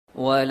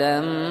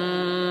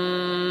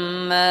ولما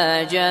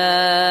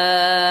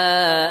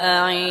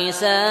جاء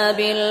عيسى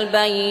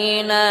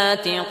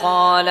بالبينات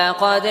قال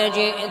قد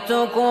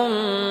جئتكم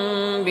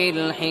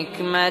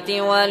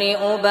بالحكمة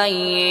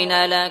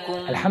ولأبين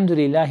لكم. الحمد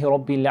لله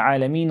رب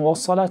العالمين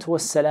والصلاة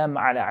والسلام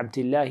على عبد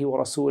الله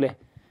ورسوله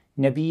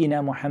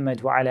نبينا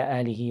Muhammad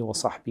وعلى آله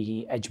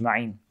وصحبه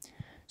أجمعين.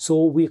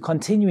 So we're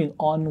continuing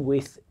on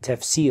with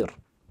tafsir,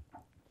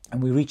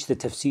 and we reach the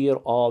tafsir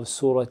of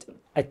Surah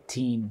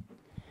At-Teen.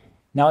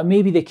 Now, it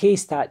may be the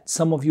case that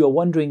some of you are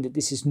wondering that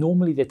this is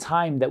normally the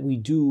time that we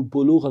do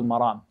Bulugh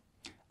al-Maram.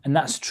 And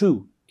that's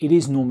true. It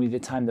is normally the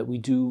time that we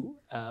do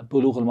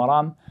Bulugh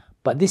al-Maram.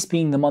 But this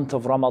being the month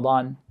of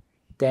Ramadan,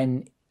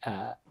 then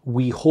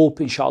we hope,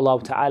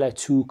 inshaAllah ta'ala,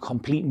 to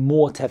complete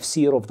more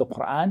tafsir of the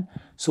Quran.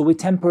 So we're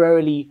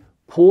temporarily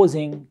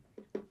pausing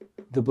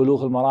the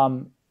Bulugh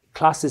al-Maram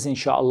classes,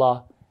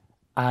 inshaAllah.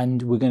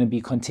 And we're going to be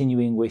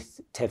continuing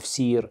with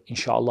tafsir,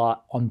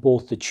 inshallah, on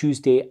both the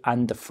Tuesday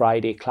and the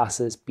Friday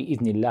classes,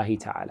 bi'idhnillahi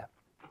ta'ala.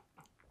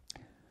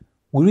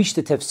 We reached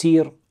the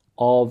tafsir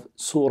of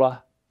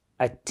Surah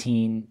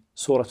At-Teen,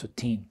 Surah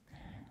At-Teen.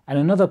 And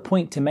another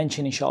point to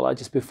mention, inshallah,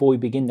 just before we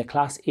begin the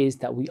class is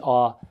that we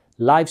are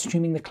live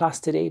streaming the class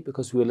today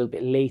because we're a little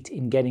bit late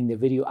in getting the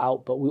video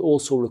out, but we're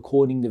also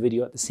recording the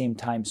video at the same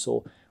time.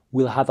 So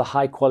we'll have a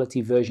high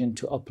quality version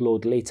to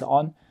upload later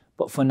on.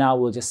 But for now,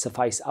 we'll just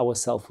suffice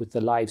ourselves with the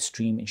live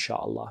stream,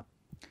 inshaAllah.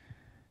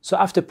 So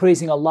after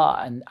praising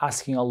Allah and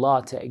asking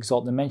Allah to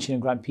exalt the mention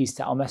and grant peace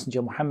to our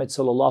Messenger Muhammad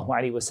sallallahu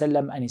alaihi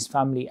wasallam and his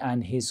family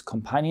and his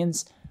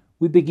companions,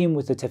 we begin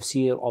with the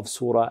tafsir of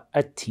Surah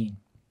At-Teen.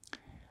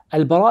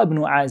 Al-Bara ibn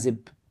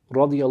Azib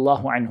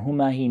radiyallahu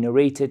anhuma, he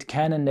narrated,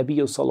 كان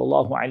النبي صلى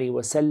الله عليه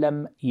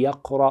وسلم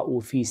يقرأ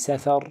في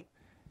سفر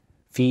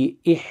في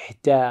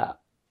إحدى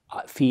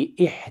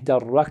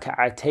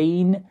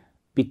الركعتين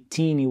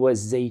بالتين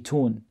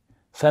والزيتون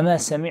فما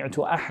سمعت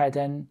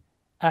أحدا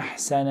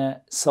أحسن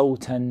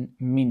صوتا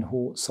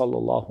منه صلى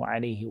الله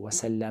عليه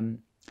وسلم.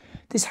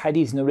 This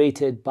hadith is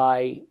narrated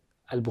by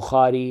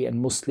Al-Bukhari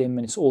and Muslim,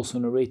 and it's also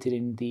narrated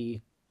in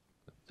the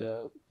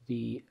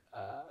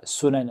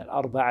Sunan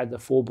al-Arba'a, the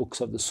 4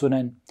 books of the Sunan.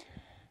 And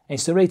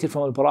it's narrated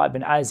from Al-Bara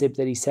ibn Azib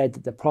that he said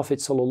that the Prophet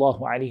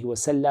sallallahu alaihi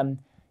wasallam,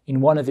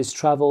 in one of his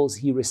travels,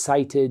 he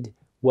recited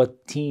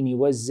وَالتِّينِ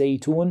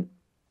وَالزَّيْتُونِ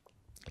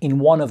in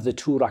one of the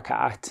 2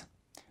 raka'at.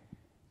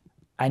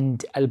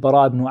 And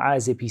Al-Bara ibn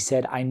Azib, he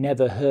said, I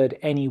never heard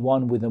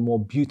anyone with a more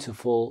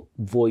beautiful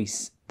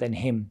voice than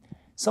him.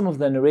 Some of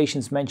the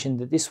narrations mentioned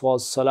that this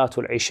was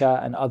Salatul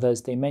Isha, and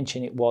others, they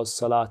mention it was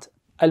Salat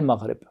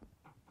al-Maghrib.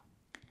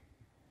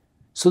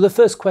 So the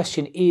first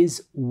question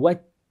is,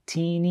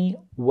 وَالتِّينِ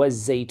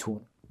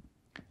وَالزَّيْتُونِ.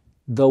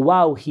 The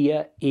waw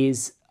here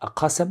is a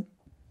qasam.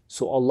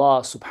 So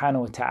Allah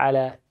subhanahu wa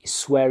ta'ala is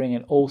swearing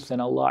an oath,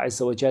 and Allah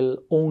Azza wa Jal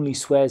only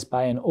swears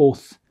by an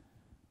oath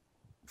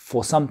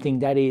for something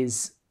that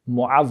is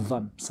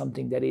mu'azzam,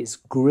 something that is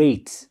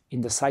great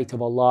in the sight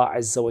of Allah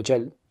Azza wa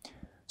Jal.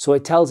 So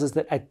it tells us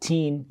that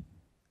At-Teen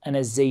and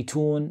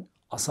Az-Zaytun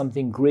are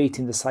something great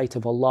in the sight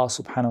of Allah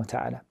subhanahu wa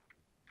ta'ala.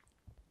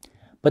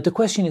 But the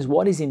question is,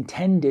 what is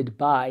intended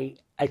by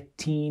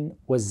At-Teen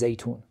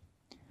was-Zaytun?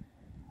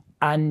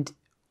 And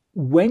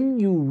when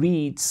you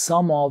read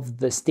some of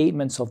the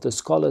statements of the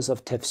scholars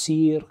of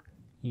tafsir,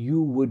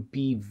 you would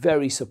be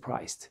very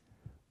surprised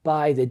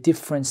by the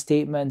different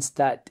statements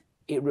that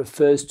it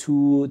refers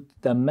to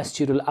the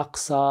Masjid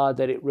al-Aqsa,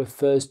 that it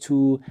refers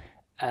to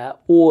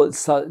all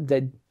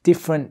the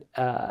different,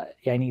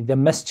 the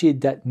masjid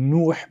that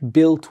Nuh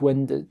built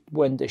when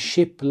the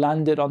ship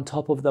landed on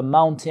top of the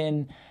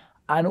mountain,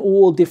 and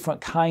all different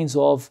kinds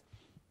of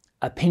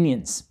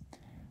opinions.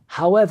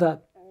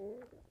 However,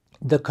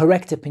 the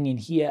correct opinion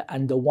here,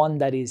 and the one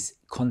that is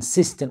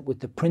consistent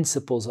with the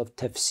principles of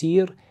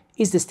tafsir,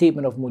 is the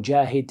statement of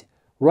Mujahid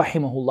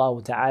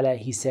rahimahullah ta'ala.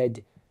 He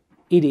said,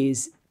 it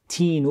is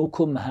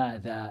teenukum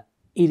hadha.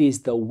 It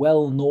is the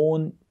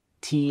well-known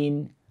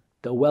teen,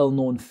 the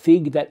well-known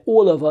fig that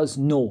all of us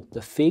know,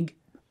 the fig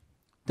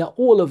that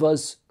all of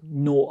us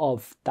know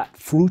of, that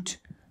fruit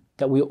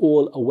that we're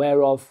all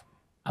aware of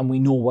and we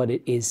know what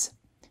it is.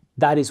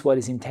 That is what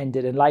is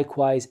intended. And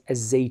likewise,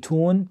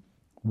 az-zaytun,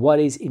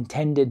 what is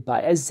intended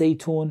by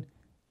az-zaytun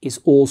is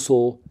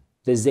also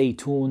the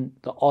zaytun,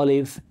 the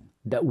olive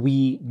that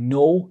we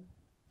know,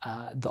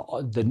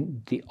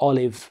 the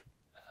olive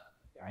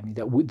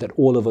that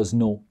all of us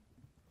know.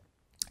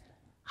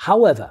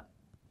 However,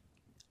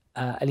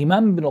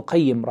 Al-Imam Ibn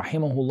Al-Qayyim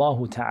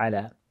rahimahullah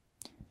ta'ala,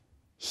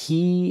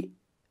 he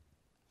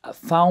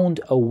found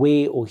a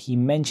way, or he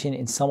mentioned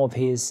in some of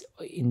his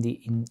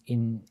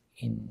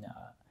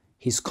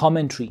his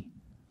commentary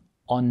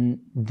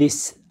on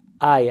this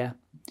ayah,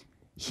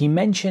 he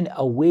mentioned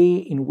a way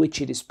in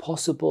which it is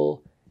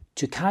possible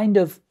to kind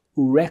of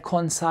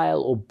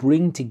reconcile or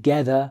bring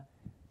together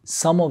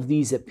some of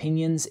these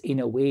opinions in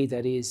a way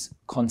that is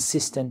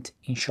consistent,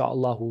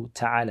 insha'Allah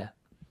ta'ala.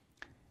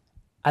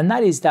 And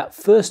that is that,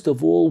 first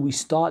of all, we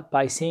start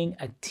by saying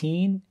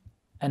At-Teen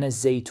and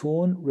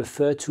Az-Zaytun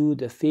refer to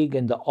the fig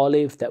and the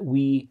olive that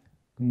we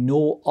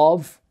know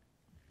of,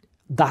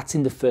 that's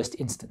in the first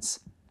instance.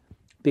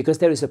 Because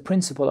there is a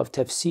principle of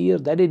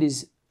tafsir that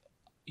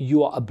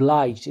you are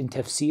obliged in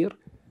tafsir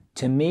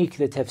to make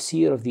the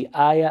tafsir of the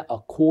ayah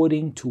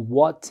according to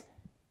what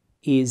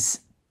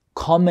is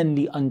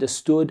commonly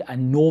understood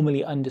and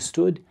normally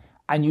understood,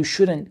 and you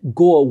shouldn't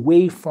go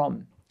away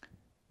from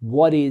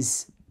what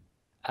is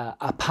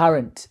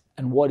apparent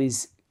and what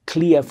is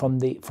clear from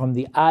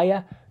the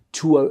ayah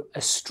to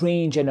a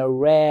strange and a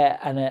rare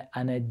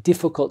and a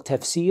difficult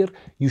tafsir.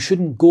 You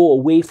shouldn't go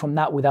away from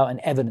that without an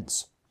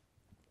evidence.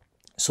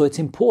 So it's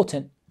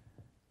important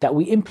that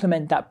we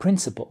implement that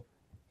principle.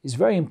 It's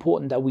very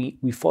important that we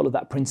follow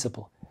that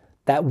principle,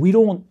 that we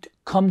don't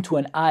come to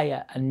an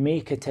ayah and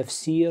make a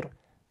tafsir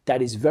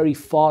that is very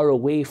far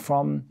away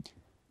from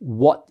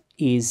what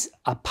is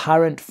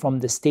apparent from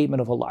the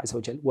statement of Allah Azza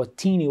wa Jal.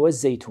 وَالتِّينِ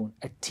وَالزَّيْتُونِ.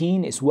 A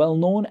teen is well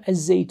known,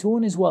 as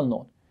zaytun is well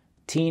known.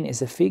 Teen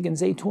is a fig and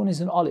zaytun is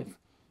an olive.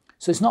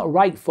 So it's not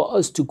right for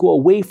us to go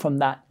away from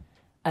that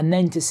and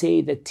then to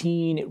say the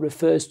teen, it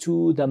refers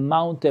to the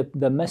mount,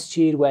 the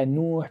masjid where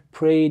Nuh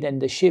prayed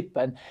and the ship,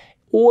 and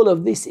all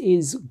of this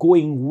is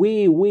going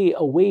way, way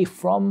away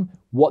from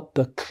what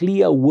the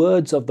clear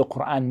words of the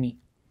Quran mean.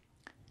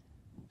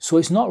 So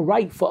it's not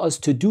right for us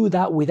to do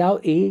that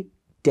without a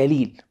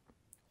dalil.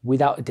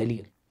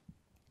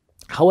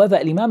 However,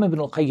 Imam Ibn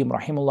al-Qayyim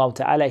rahimahullah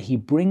ta'ala, he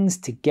brings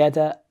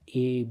together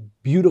a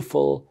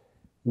beautiful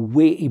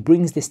way, he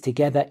brings this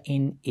together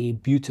in a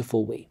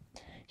beautiful way.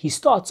 He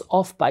starts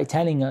off by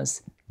telling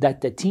us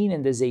that the teen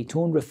and the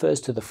zaytun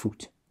refers to the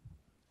fruit,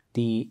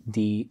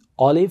 the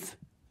olive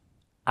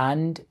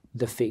and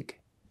the fig.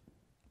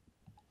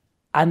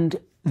 And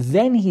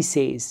then he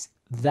says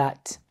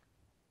that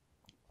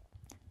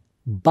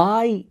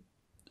by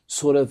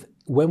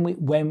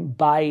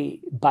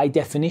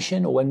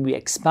definition, or when we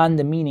expand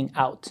the meaning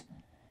out,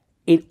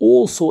 it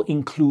also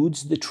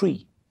includes the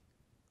tree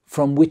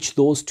from which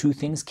those two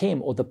things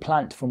came, or the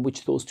plant from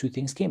which those two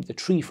things came, the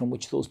tree from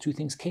which those two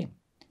things came.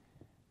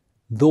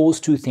 Those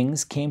two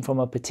things came from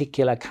a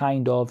particular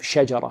kind of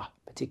shajara,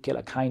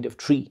 particular kind of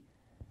tree.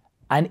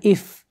 And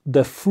if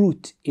the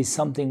fruit is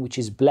something which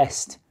is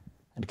blessed,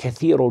 and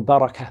kathirul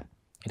barakah,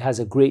 it has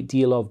a great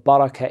deal of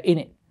barakah in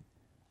it,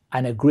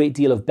 and a great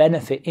deal of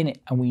benefit in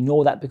it, and we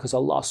know that because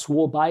Allah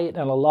swore by it,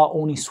 and Allah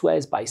only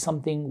swears by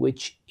something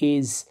which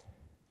is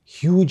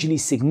hugely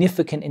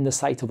significant in the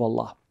sight of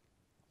Allah.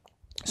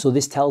 So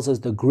this tells us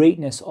the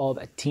greatness of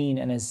a teen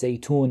and a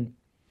zaytun,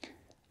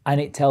 and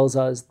it tells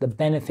us the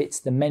benefits,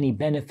 the many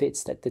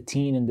benefits that the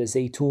teen and the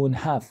zaytun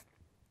have.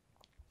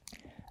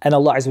 And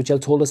Allah Azza wa Jal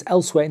told us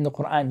elsewhere in the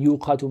Quran,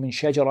 يُوقَدُ مِنْ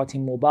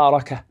شَجَرَةٍ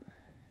مُبَارَكَةٍ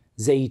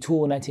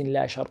زَيْتُونَةٍ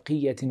لَا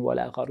شَرْقِيَّةٍ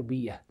وَلَا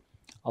غَرْبِيَّةٍ.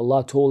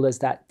 Allah told us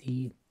that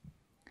the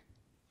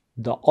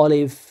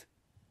olive,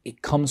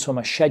 it comes from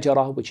a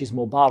shajara which is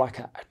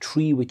mubarakah, a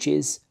tree which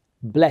is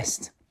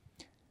blessed.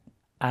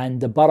 And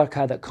the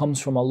barakah that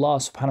comes from Allah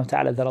subhanahu wa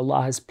ta'ala, that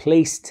Allah has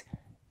placed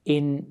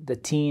in the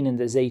teen and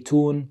the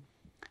zaytun,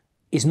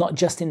 is not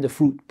just in the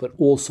fruit but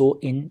also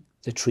in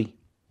the tree.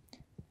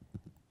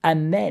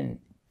 And then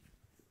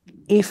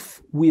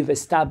if we've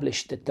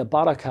established that the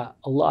barakah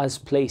Allah has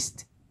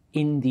placed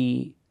in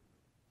the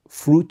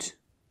fruit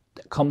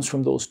that comes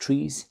from those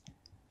trees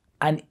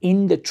and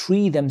in the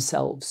tree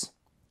themselves,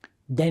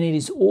 then it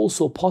is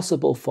also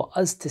possible for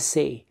us to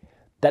say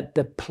that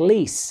the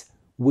place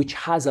which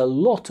has a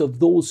lot of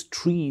those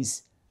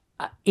trees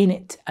in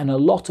it and a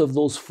lot of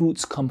those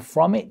fruits come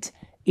from it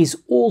is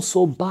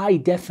also by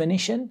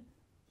definition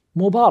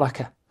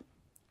mubarakah.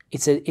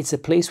 It's a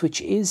place which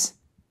is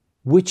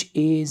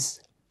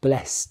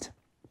blessed.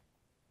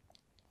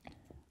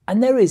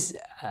 And there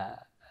are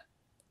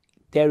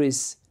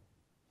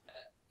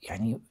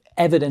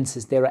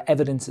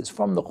evidences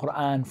from the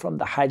Quran, from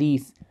the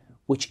Hadith,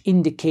 which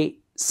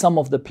indicate some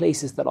of the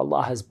places that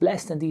Allah has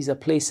blessed, and these are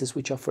places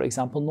which are, for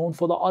example, known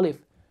for the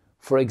olive.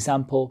 For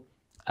example,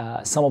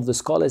 some of the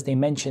scholars, they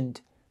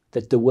mentioned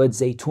that the word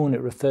zaytun,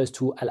 it refers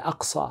to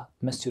Al-Aqsa,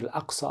 Masjid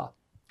Al-Aqsa.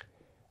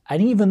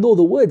 And even though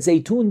the word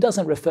zaytun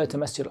doesn't refer to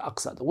Masjid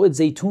Al-Aqsa, the word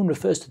zaytun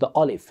refers to the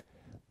olive.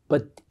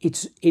 But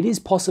it is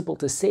possible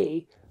to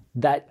say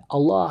that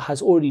Allah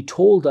has already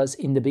told us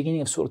in the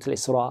beginning of Surah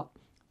Al-Isra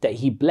that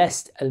He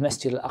blessed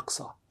Al-Masjid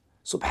Al-Aqsa.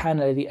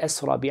 Subhanalladhi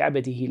asra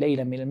bi'abadihi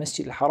laylan min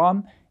al-Masjid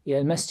al-Haram ila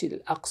al-Masjid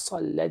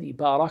al-Aqsa alladhi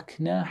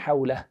barakna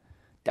hawlah.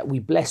 That we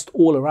blessed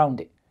all around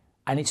it.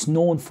 And it's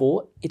known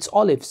for its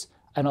olives.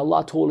 And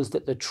Allah told us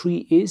that the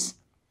tree is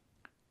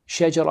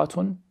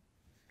shajaratun,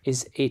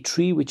 is a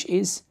tree which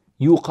is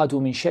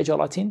yuqadu min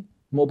shajaratin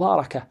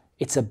mubarakah.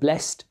 It's a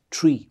blessed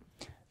tree.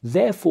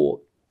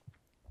 Therefore,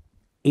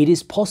 it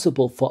is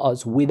possible for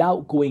us,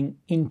 without going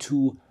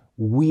into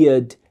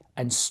weird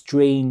and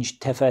strange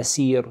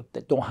tafasir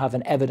that don't have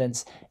an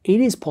evidence, it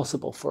is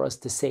possible for us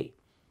to say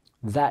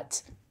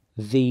that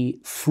the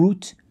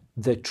fruit,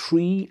 the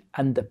tree,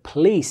 and the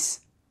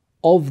place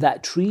of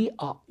that tree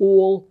are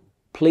all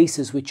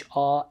places which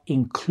are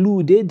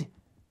included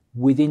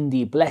within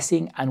the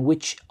blessing and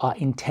which are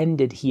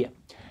intended here.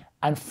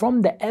 And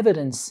from the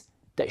evidence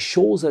that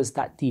shows us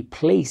that the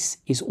place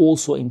is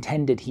also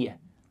intended here.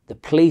 The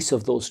place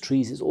of those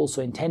trees is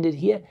also intended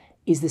here,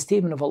 is the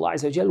statement of Allah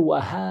Azza wa Jal,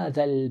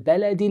 وَهَذَا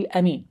الْبَلَدِ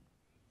الْأَمِينَ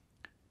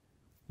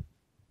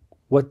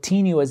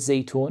وَالتِّينِ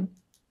وَالزَّيْتُونِ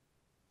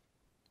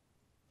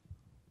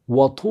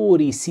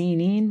وَطُورِ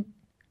سِينِينَ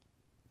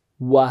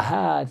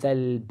وَهَذَا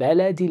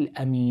الْبَلَدِ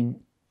الْأَمِينَ,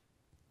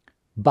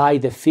 by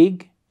the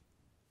fig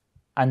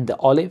and the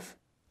olive,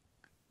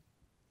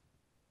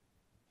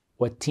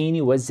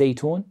 وَالتِّينِ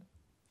وَالزَّيْتُونِ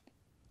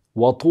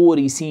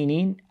وَطُورِ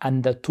سِينِينَ,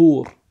 and the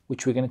Tur,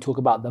 which we're going to talk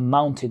about, the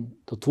mountain,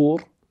 the Tur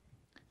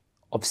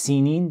of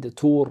Sinin, the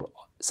Tur,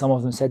 some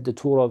of them said the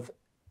Tur of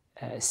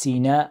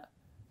Sina,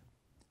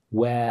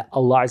 where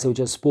Allah Azza wa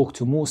Jal spoke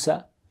to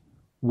Musa.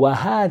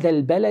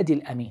 وَهَذَا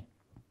الْبَلَدِ الْأَمِينَ.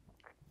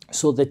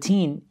 So the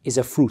teen is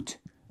a fruit.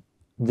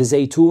 The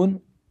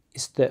zaytun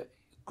is the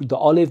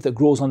olive that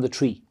grows on the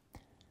tree.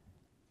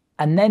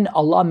 And then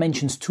Allah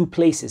mentions two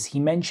places. He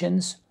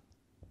mentions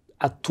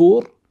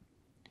At-Tur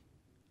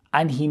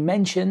and He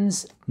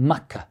mentions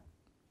Makkah.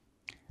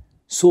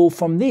 So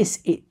from this,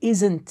 it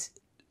isn't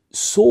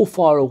so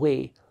far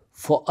away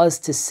for us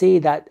to say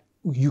that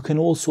you can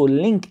also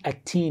link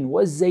At-Teen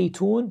wa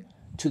Zaytun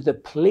to the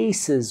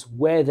places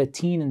where the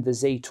teen and the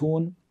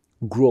zaytun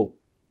grow.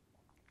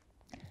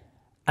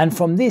 And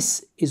from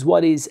this is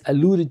what is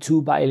alluded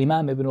to by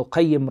Imam Ibn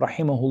al-Qayyim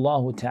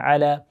rahimahullah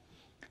ta'ala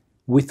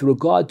with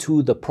regard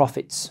to the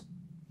prophets.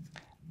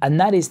 And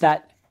that is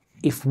that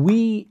if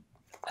we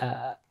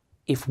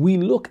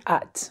look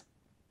at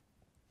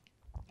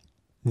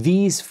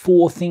these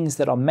four things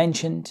that are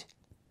mentioned,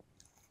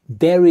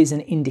 there is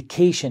an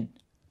indication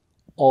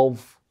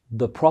of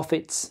the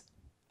prophets,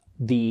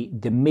 the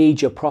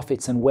major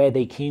prophets and where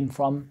they came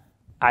from,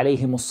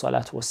 alayhimus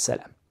salatu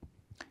wassalam.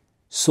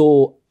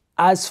 So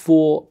as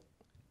for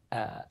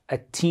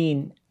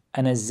At-Teen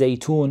and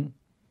Az-Zaytun,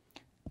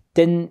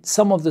 then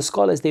some of the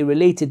scholars, they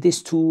related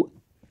this to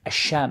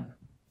Ash-Sham.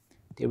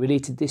 They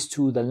related this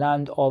to the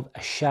land of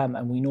Ash-Sham,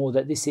 and we know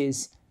that this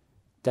is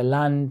the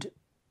land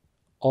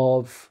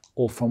of,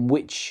 or from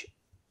which,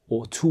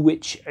 or to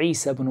which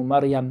Isa ibn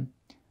Maryam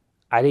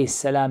alayhi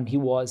salam, he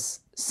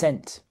was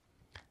sent.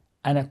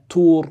 And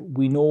At-Tur,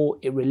 we know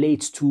it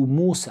relates to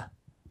Musa,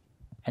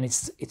 and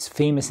it's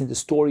famous in the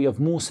story of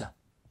Musa.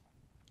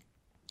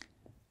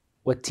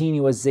 وَالتِّينِ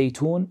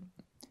وَالزَّيْتُونِ,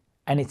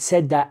 and it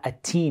said that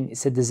At-Teen, it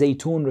said the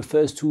Zaytun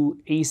refers to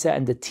Isa,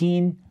 and the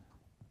Teen,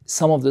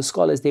 some of the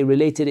scholars, they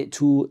related it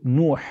to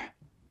Nuh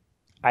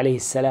alayhi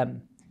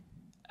salam.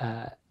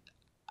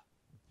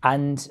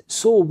 And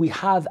so we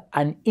have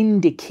an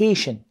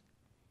indication,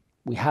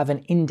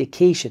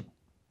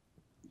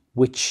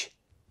 which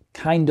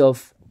kind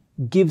of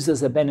gives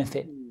us a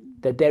benefit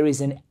that there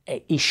is an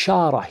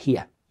ishara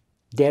here.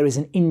 There is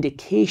an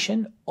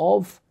indication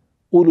of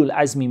Ulul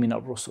Azmi min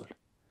al-Rusul,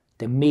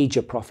 the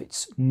major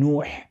prophets,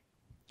 Nuh,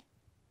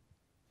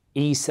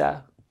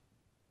 Isa,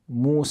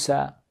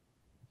 Musa,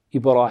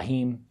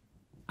 Ibrahim,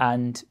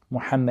 and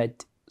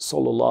Muhammad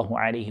sallallahu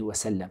alayhi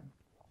wasallam.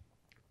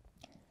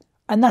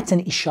 And that's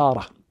an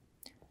ishara.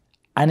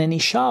 And an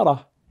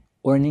ishara,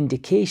 or an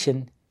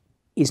indication,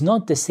 is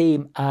not the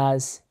same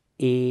as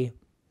a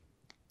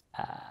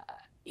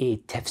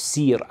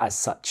tafsir as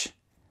such.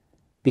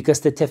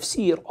 Because the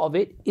tafsir of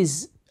it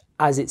is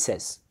as it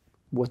says,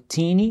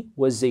 وَالتِّينِ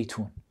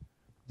وَالزَّيْتُونِ.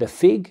 The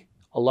fig,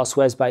 Allah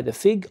swears by the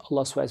fig,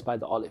 Allah swears by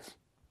the olive.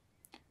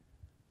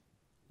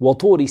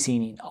 وَطُورِ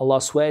سِينِينَ,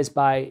 Allah swears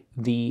by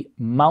the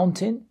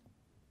mountain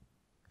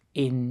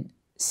in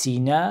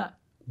Sina,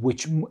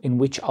 upon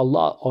which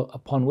Allah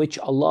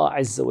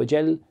Azza wa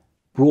Jal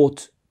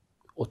brought,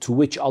 or to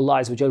which Allah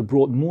Azza wa Jal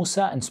brought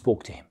Musa and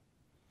spoke to him.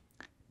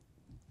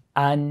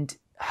 And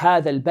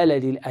هَذَا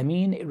الْبَلَدِ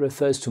الْأَمِينَ, it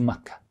refers to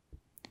Makkah.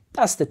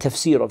 That's the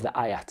tafsir of the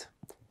ayat.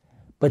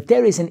 But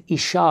there is an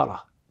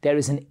ishara, there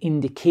is an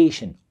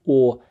indication,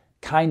 or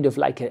kind of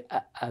like a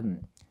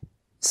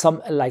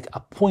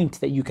point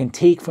that you can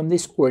take from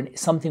this, or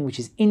something which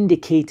is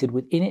indicated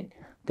within it,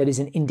 that is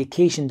an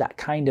indication that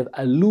kind of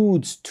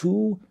alludes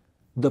to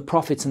the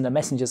prophets and the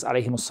messengers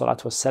alayhimus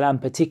salatu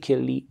wassalam,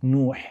 particularly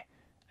Nuh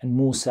and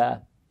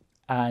Musa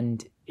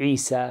and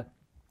Isa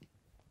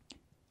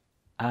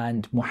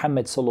and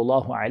Muhammad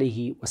sallallahu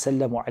alayhi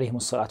wasallam wa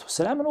alayhimus salatu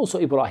wassalam, and also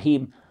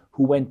Ibrahim,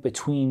 who went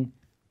between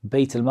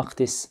Bayt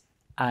al-Maqdis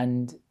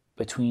and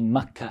between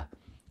Makkah.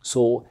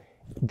 So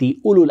the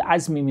Ulul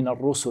Azmi min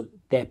al-Rusul,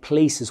 their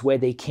places where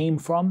they came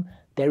from,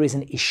 there is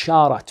an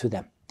ishara to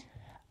them.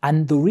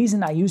 And the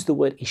reason I use the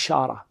word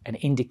ishara, an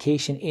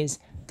indication, is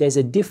there's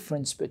a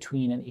difference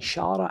between an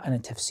ishara and a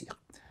tafsir.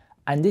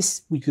 And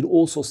this we could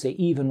also say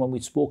even when we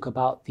spoke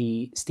about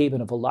the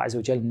statement of Allah Azza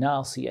wa Jal,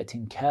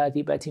 نَاصِيَةٍ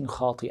كَاذِبَةٍ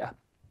خَاطِئَةٍ.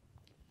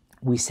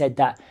 We said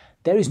that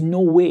there is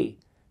no way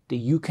that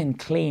you can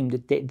claim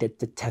that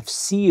the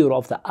tafsir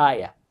of the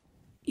ayah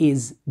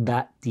is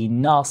that the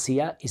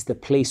Nasiya is the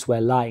place where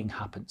lying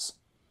happens.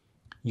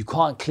 You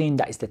can't claim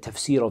that is the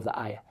tafsir of the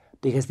ayah,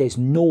 because there's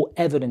no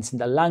evidence in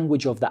the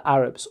language of the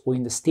Arabs or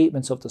in the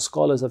statements of the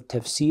scholars of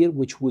tafsir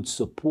which would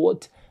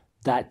support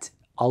that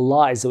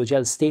Allah Azza wa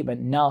Jall's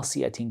statement,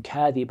 نَاصِيَةٍ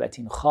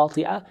كَاذِبَةٍ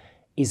خَاطِئَةٍ,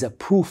 is a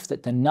proof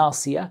that the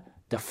nasiya,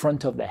 the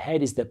front of the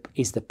head, is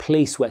the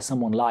place where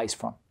someone lies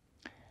from.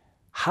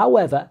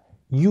 However,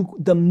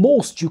 the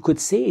most you could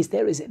say is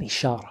there is an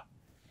ishara,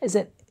 is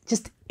a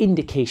just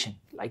indication,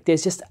 like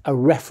there's just a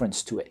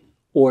reference to it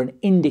or an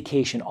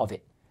indication of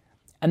it.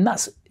 And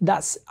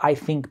that's I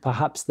think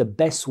perhaps the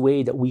best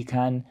way that we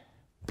can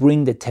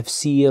bring the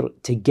tafsir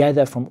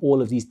together from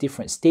all of these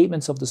different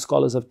statements of the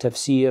scholars of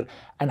tafsir,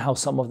 and how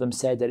some of them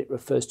said that it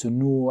refers to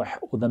Nuh,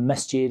 or the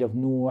masjid of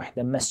Nuh,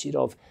 the masjid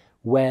of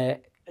where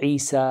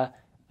Isa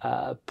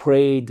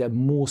prayed,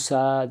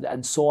 Musa,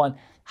 and so on.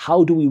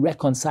 How do we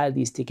reconcile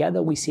these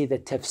together? We say the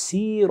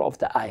tafsir of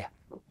the ayah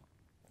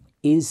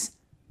is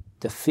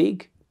the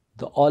fig,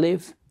 the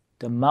olive,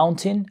 the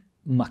mountain,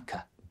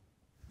 Makkah.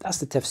 That's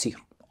the tafsir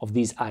of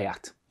these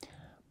ayat.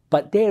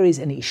 But there is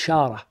an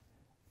ishara,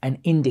 an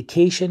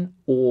indication,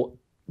 or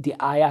the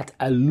ayat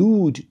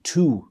allude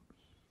to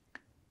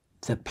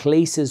the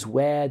places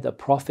where the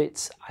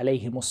prophets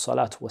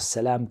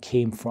ﷺ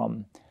came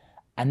from.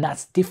 And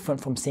that's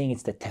different from saying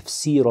it's the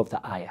tafsir of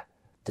the ayah.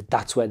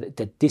 That's where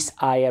that this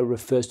ayah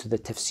refers to the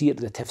tafsir.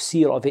 The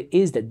tafsir of it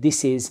is that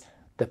this is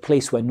the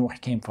place where Nuh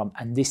came from,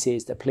 and this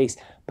is the place.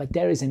 But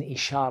there is an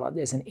ishara,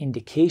 there's an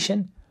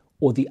indication,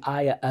 or the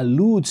ayah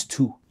alludes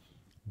to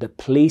the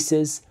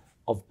places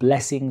of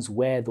blessings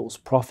where those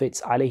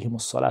prophets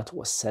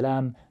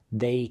ﷺ,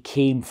 they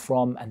came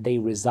from and they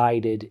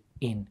resided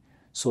in.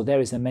 So there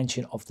is a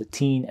mention of the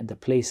teen and the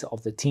place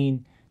of the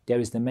teen. There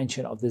is the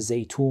mention of the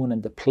zaytun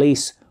and the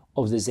place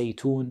of the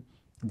zaytun.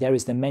 There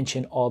is the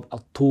mention of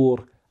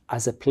At-Tur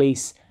as a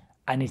place,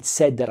 and it's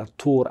said that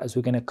At-Tur, as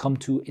we're going to come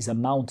to, is a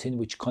mountain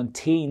which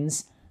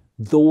contains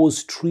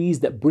those trees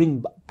that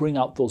bring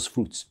out those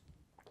fruits.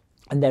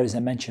 And there is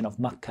a mention of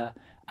Makkah,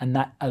 and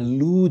that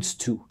alludes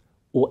to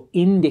or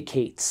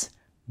indicates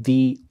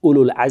the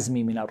Ulul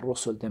Azmi min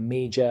al-Rusul, the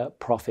major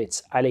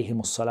prophets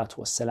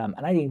ﷺ.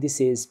 And I think this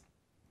is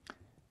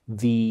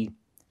the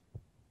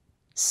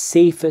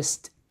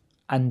safest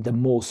and the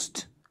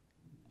most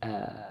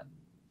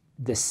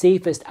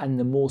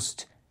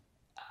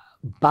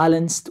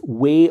balanced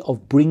way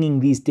of bringing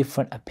these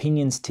different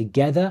opinions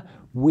together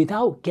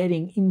without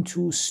getting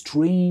into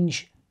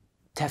strange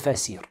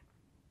tafasir,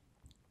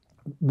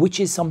 which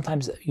is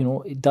sometimes,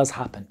 it does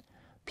happen.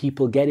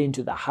 People get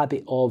into the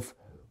habit of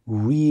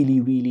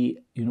really,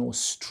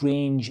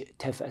 strange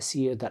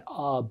tafasir that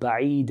are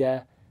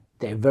ba'ida.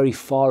 They're very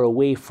far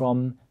away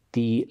from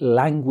the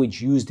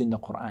language used in the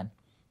Quran.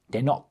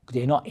 They're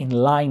not in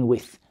line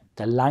with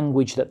the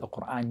language that the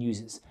Quran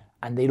uses,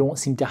 and they don't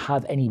seem to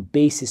have any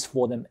basis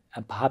for them.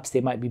 And perhaps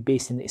they might be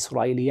based in the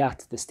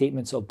Israeliyat, the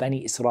statements of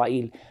Bani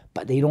Israel,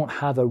 but they don't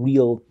have a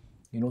real,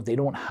 they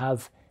don't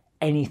have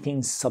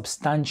anything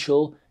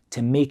substantial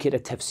to make it a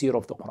tafsir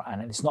of the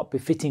Quran. And it's not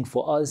befitting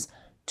for us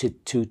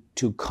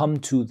to come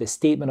to the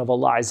statement of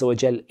Allah Azza wa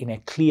Jal in a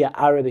clear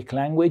Arabic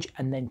language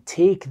and then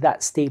take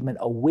that statement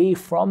away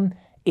from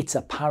its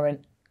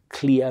apparent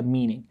clear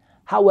meaning.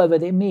 However,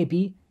 there may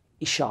be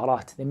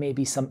isharat, there may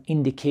be some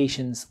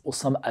indications or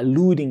some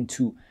alluding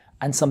to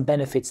and some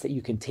benefits that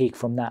you can take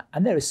from that.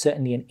 And there is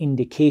certainly an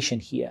indication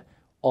here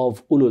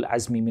of Ulul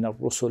Azmi min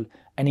al-Rusul,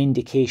 an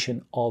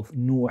indication of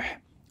Nuh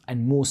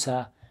and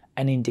Musa,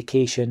 an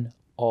indication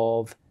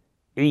of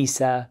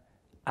Isa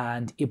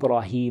and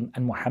Ibrahim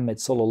and Muhammad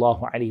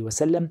sallallahu alaihi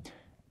wasallam,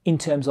 in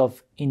terms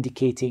of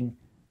indicating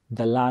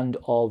the land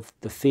of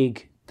the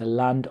fig, the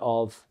land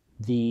of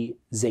the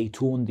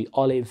zaytun, the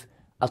olive,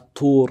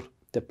 At-Tur,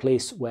 the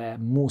place where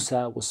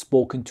Musa was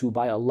spoken to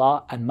by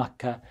Allah, and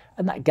Makkah,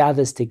 and that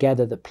gathers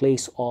together the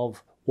place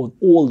of, or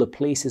all the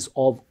places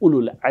of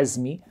Ulul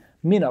Azmi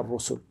min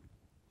al-Rusul.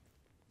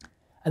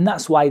 And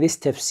that's why this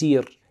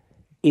tafsir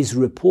is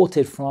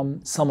reported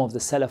from some of the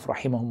Salaf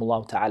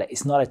rahimahumullah ta'ala.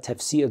 It's not a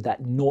tafsir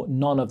that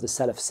none of the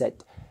Salaf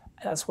said.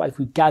 And that's why if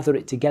we gather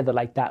it together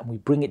like that and we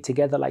bring it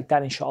together like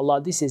that,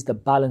 inshallah, this is the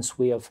balanced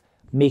way of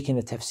making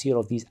the tafsir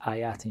of these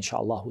ayat,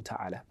 inshallah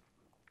ta'ala.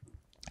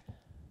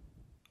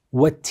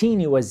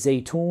 وَالتِّينِ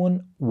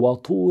وَالزَّيْتُونِ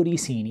وَطُورِ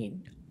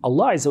سِينِينَ.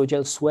 Allah Azza wa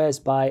Jal swears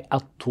by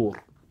At-Tur.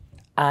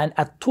 And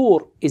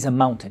At-Tur is a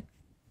mountain.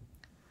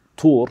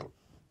 Tur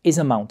is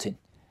a mountain.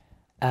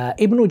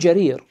 Ibn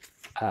Jarir,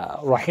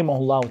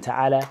 rahimahullah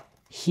ta'ala,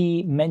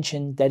 he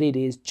mentioned that it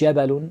is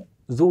Jabalun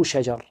Dhu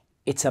Shajar.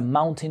 It's a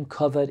mountain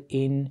covered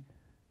in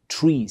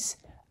trees.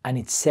 And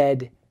it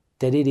said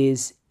that it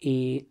is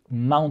a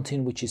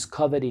mountain which is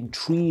covered in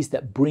trees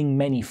that bring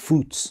many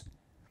fruits.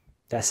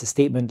 That's a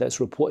statement that's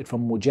reported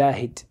from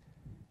Mujahid,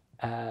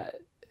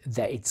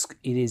 that it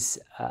is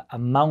a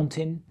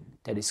mountain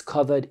that is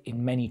covered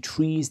in many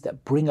trees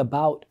that bring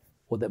about,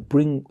 or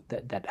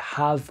that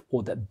have,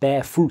 or that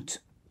bear fruit.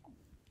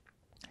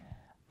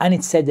 And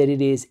it said that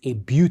it is a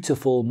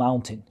beautiful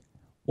mountain,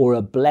 or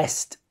a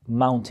blessed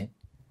mountain.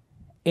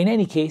 In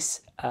any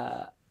case,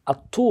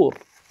 At-Tur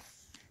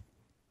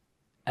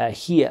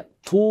here,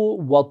 Tur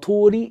wa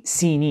Turi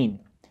Sinin.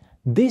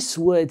 This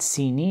word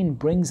Sinin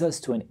brings us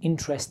to an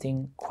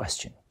interesting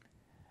question.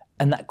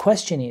 And that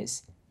question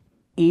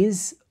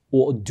is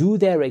or do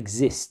there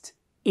exist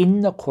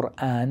in the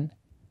Quran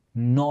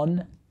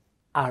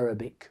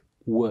non-Arabic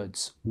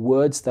words,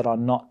 words that are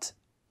not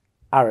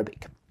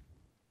Arabic?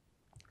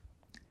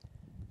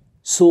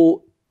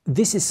 So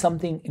this is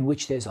something in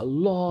which there's a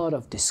lot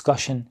of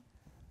discussion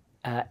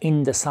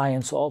in the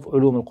science of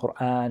Ulum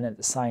al-Quran and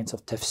the science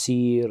of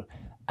tafsir,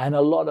 and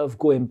a lot of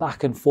going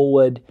back and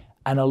forward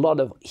and a lot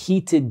of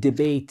heated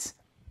debate.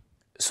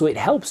 So it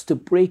helps to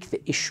break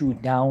the issue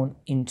down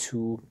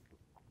into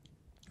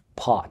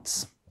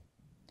parts.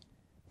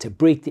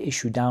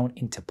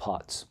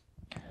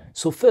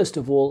 So first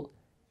of all,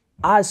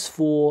 as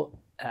for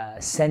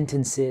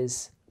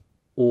sentences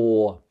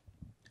or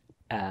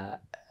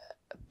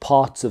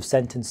parts of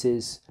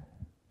sentences,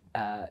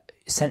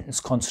 sentence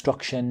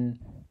construction,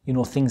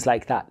 things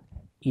like that,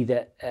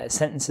 either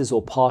sentences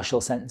or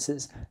partial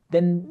sentences,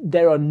 then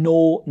there are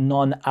no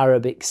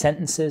non-Arabic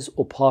sentences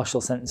or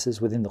partial sentences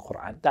within the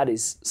Quran. That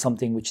is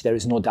something which there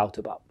is no doubt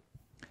about.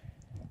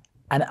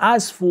 And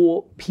as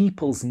for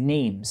people's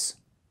names,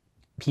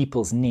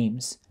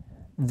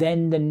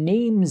 then the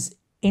names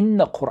in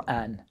the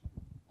Quran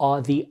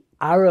are the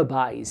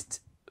Arabized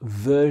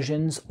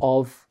versions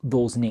of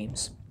those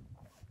names.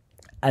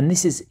 And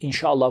this is,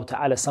 inshallah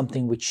ta'ala,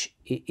 something which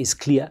is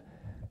clear,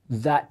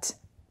 that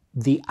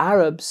the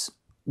Arabs,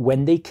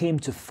 when they came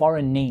to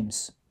foreign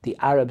names, the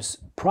Arabs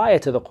prior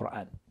to the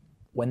Quran,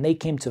 when they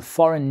came to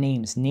foreign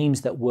names,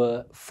 names that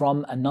were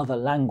from another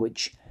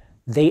language,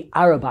 they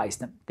Arabized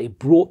them. They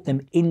brought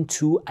them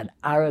into an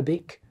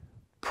Arabic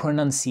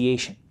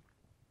pronunciation.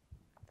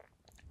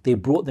 They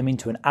brought them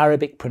into the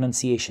Arabic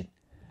pronunciation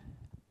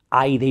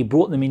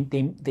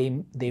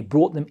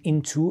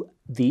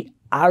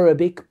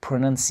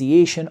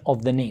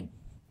of the name.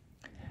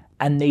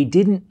 And they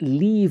didn't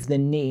leave the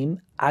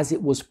name as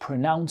it was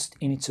pronounced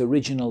in its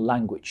original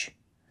language.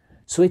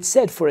 So it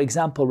said, for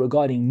example,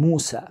 regarding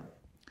Musa,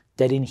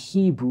 that in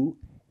Hebrew,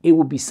 it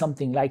would be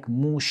something like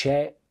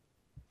Moshe,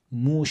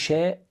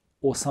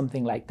 or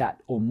something like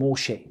that, or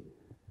Moshe.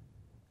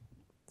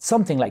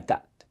 Something like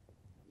that.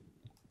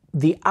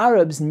 The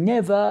Arabs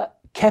never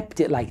kept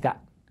it like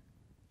that.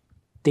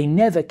 They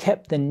never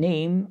kept the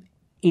name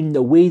in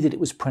the way that it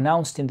was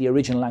pronounced in the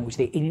original language.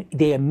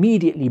 They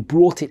immediately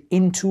brought it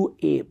into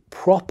a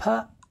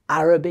proper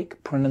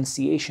Arabic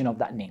pronunciation of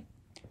that name.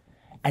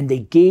 And they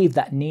gave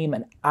that name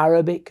an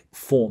Arabic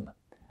form.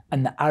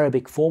 And the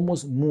Arabic form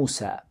was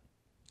Musa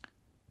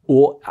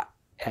or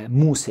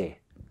Muse.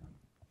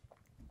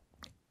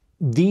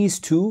 These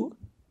two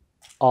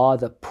are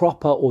the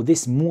proper, or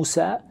this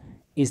Musa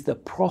is the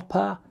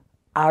proper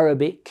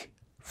Arabic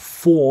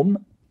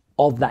form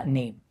of that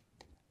name.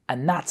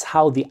 And that's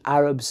how the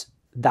Arabs,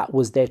 that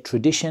was their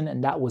tradition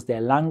and that was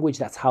their language.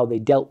 That's how they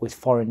dealt with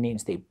foreign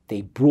names.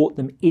 They brought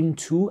them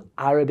into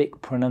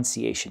Arabic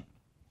pronunciation.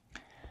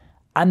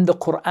 And the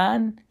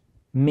Quran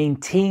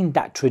maintained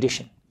that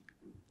tradition.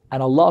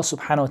 And Allah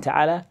subhanahu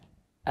wa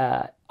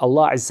ta'ala,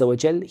 Allah Azza wa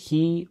Jal,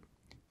 He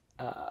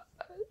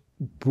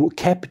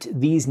kept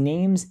these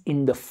names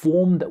in the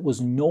form that was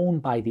known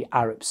by the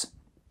Arabs.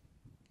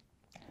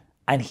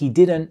 And He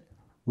didn't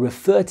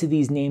refer to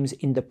these names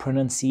in the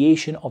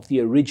pronunciation of the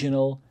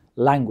original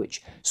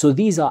language. So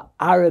these are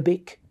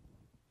Arabic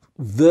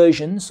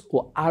versions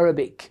or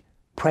Arabic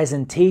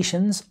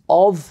presentations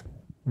of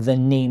the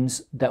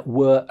names that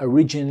were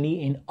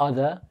originally in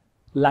other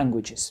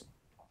languages.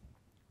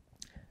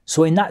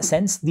 So in that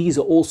sense, these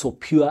are also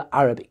pure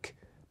Arabic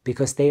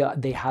because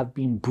they have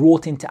been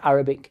brought into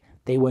Arabic.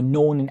 They were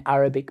known in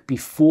Arabic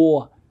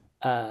before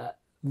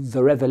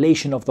the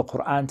revelation of the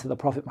Quran to the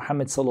Prophet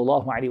Muhammad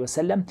sallallahu alaihi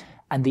wasallam.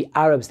 And the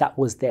Arabs, that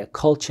was their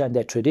culture and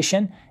their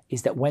tradition,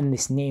 is that when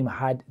this name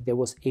there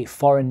was a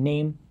foreign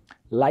name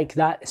like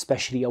that,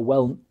 especially a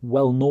well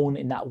known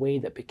in that way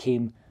that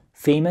became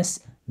famous,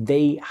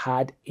 they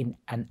had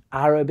an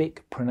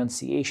Arabic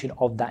pronunciation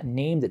of that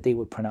name that they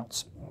would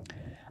pronounce.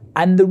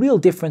 And the real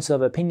difference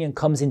of opinion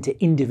comes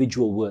into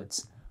individual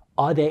words.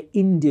 Are there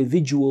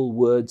individual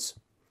words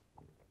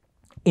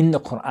in the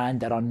Quran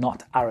that are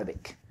not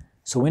Arabic?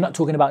 So we're not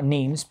talking about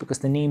names because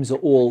the names are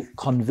all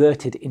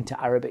converted into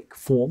Arabic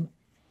form.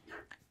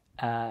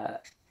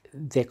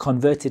 They're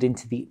converted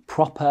into the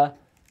proper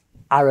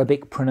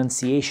Arabic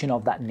pronunciation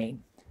of that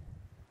name.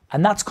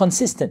 And that's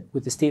consistent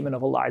with the statement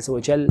of Allah Azza wa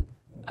Jal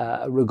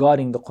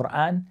regarding the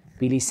Quran,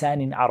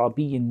 بِلِسَانٍ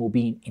عَرَبِيٍّ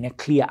مُبِينٍ, in a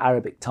clear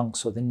Arabic tongue.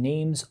 So the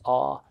names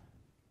are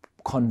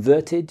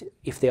converted,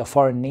 if they are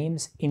foreign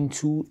names,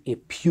 into a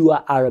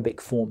pure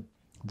Arabic form.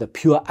 The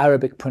pure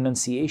Arabic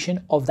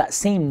pronunciation of that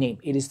same name.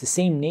 It is the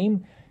same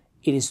name,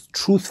 it is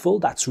truthful,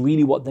 that's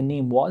really what the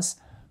name was,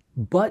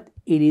 but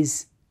it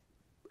is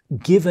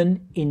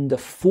given in the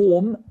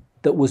form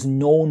that was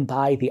known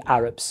by the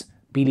Arabs.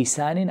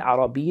 بِلِسَانٍ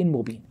عَرَبِيٍّ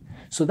مُبِينٍ.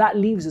 So that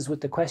leaves us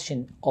with the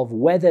question of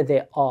whether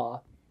there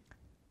are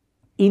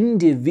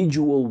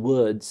individual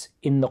words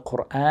in the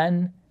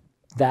Quran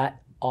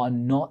that are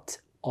not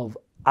of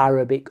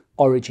Arabic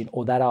origin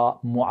or that are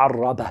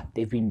mu'arraba.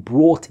 They've been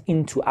brought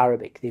into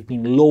Arabic. They've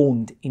been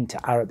loaned into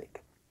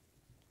Arabic.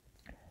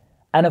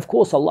 And of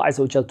course, Allah Azza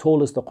wa Jal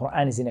told us the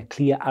Quran is in a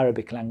clear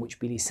Arabic language,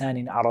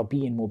 بِلِسَانٍ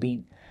عَرَبِيٍّ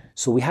مُبِينٍ.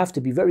 So we have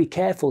to be very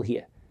careful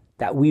here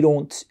that we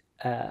don't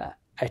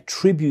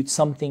attribute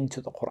something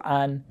to the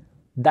Quran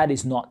that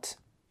is not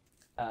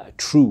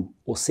true,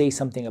 or say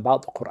something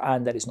about the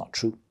Quran that is not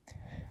true.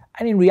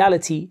 And in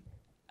reality,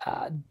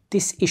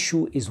 this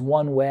issue is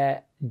one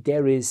where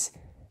there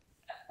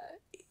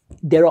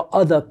are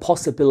other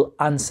possible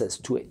answers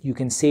to it. You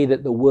can say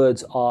that the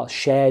words are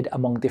shared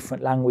among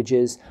different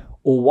languages,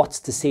 or what's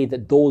to say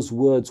that those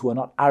words were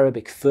not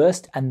Arabic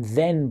first and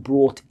then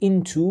brought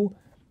into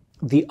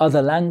the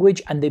other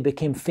language and they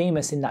became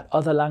famous in that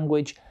other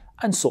language,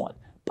 and so on.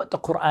 But the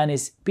Quran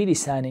is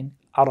بِلِسَانٍ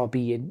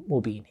عَرَبِيٍّ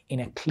مُبِينٍ, in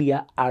a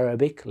clear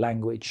Arabic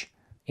language.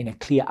 In a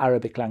clear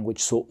Arabic language.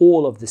 So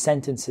all of the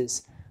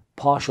sentences,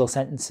 partial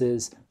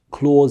sentences,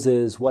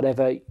 clauses,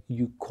 whatever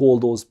you call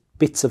those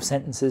bits of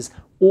sentences,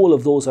 all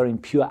of those are in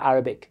pure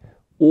Arabic.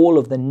 All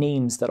of the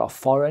names that are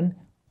foreign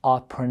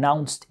are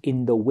pronounced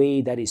in the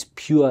way that is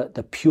pure,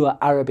 the pure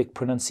Arabic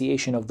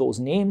pronunciation of those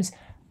names,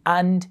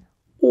 and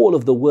all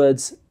of the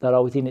words that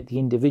are within it, the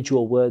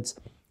individual words,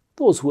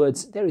 those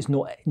words, there is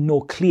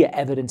no clear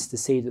evidence to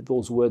say that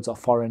those words are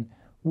foreign.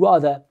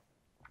 Rather,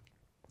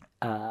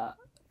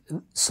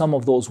 some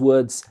of those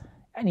words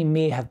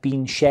may have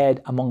been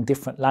shared among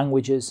different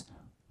languages,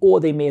 or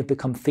they may have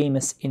become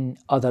famous in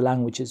other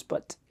languages,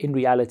 but in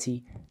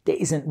reality, there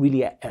isn't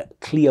really a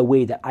clear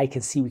way that I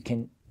can see we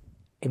can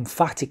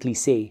emphatically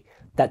say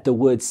that the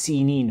word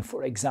sinin,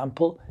 for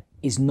example,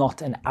 is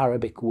not an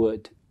Arabic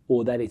word,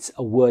 or that it's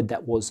a word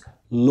that was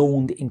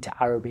loaned into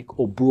Arabic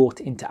or brought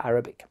into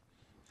Arabic.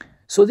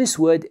 So this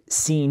word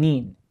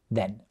sinin,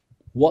 then,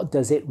 what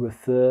does it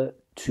refer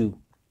to?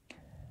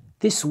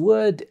 This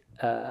word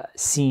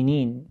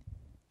sinin,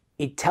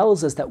 it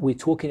tells us that we're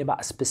talking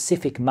about a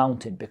specific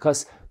mountain,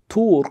 because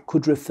Tur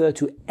could refer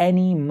to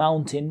any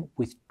mountain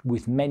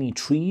with many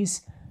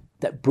trees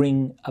that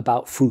bring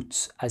about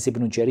fruits, as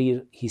Ibn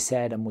Jarir, he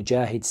said, and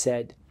Mujahid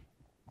said.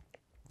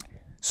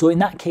 So in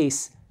that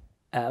case,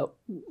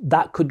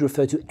 that could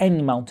refer to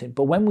any mountain.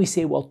 But when we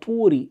say, well,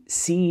 Turi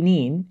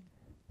Sinin,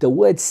 the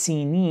word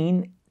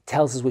Sinin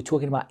tells us we're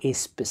talking about a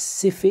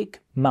specific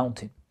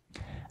mountain.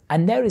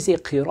 And there is a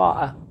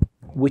qira'ah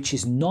which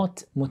is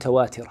not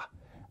mutawatirah.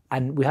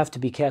 And we have to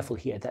be careful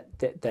here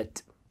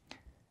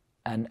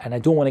and I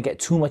don't want to get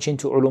too much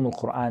into ulum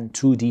al-Quran,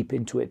 too deep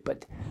into it,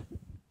 but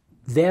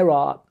there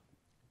are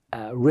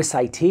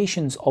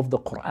recitations of the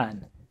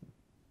Quran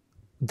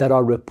that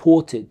are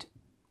reported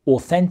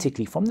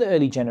authentically from the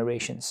early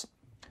generations,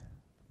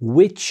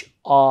 which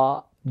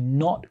are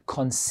not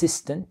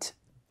consistent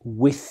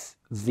with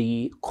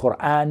the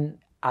Quran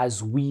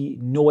as we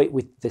know it,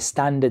 with the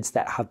standards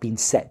that have been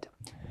set.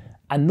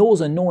 And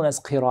those are known as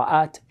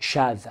qira'at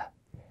shadha.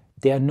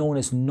 They are known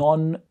as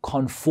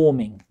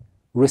non-conforming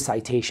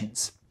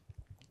recitations.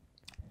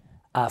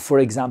 For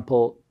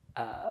example,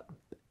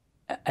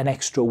 an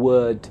extra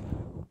word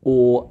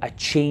or a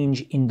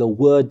change in the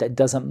word that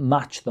doesn't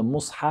match the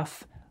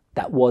mushaf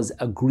that was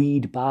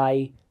agreed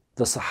by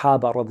the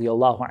Sahaba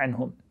radiallahu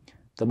anhum.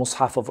 The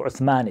mushaf of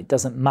Uthman, it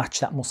doesn't match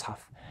that mushaf.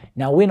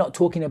 Now, we're not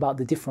talking about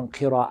the different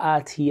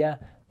qira'at here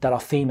that are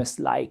famous,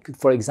 like,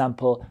 for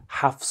example,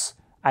 Hafs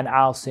and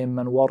Asim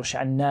and Warsh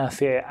and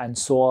Nafi' and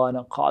so on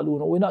and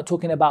Qalun. We're not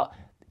talking about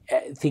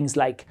things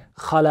like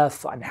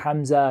Khalaf and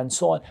Hamza and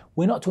so on.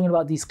 We're not talking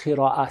about these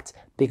qira'at,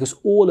 because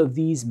all of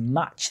these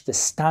match the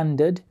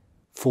standard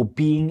for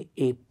being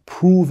a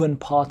proven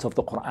part of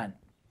the Quran.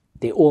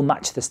 They all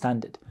match the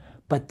standard.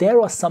 But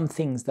there are some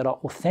things that are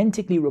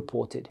authentically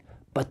reported,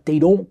 but they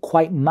don't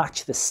quite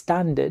match the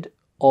standard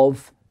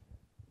of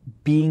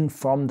being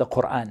from the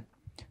Quran.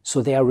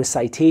 So they are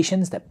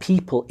recitations that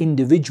people,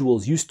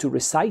 individuals used to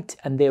recite,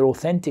 and they're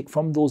authentic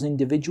from those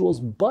individuals,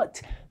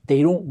 but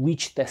they don't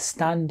reach the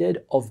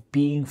standard of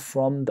being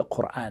from the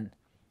Quran.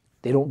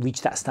 They don't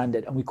reach that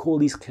standard, and we call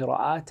these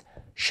qira'at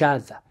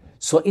shadha.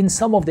 So in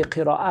some of the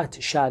qira'at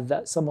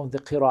shadha, some of the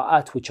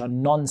qira'at which are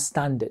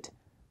non-standard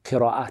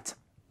qira'at.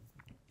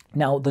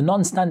 Now, the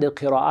non-standard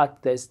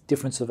qira'at, there's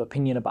difference of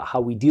opinion about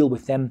how we deal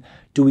with them.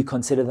 Do we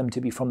consider them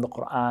to be from the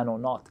Quran or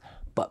not?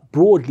 But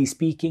broadly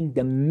speaking,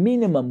 the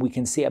minimum we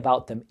can say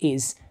about them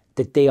is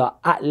that they are,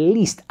 at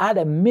least at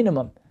a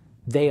minimum,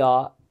 they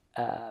are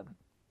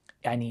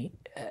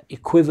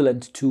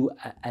equivalent to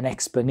an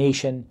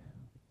explanation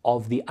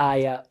of the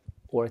ayah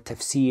or a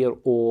tafsir,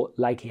 or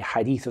like a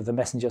hadith of the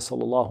Messenger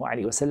sallallahu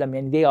alaihi wasallam.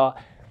 And they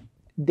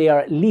are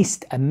at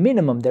least a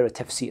minimum, they're a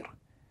tafsir.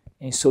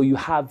 And so you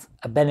have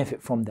a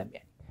benefit from them.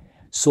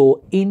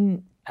 So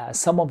in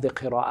some of the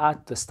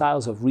qira'at, the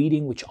styles of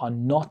reading which are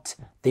not,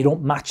 they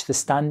don't match the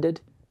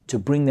standard, to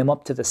bring them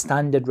up to the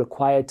standard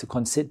required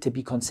to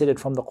be considered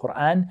from the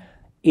Quran,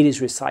 it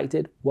is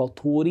recited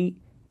وَطُورِ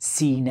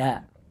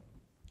سِينَاء,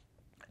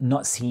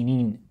 not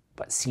sinin,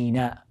 but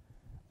Sina.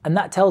 And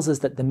that tells us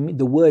that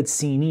the word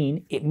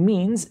sinin, it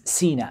means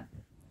Sina.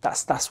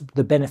 That's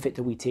the benefit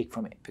that we take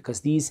from it,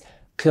 because these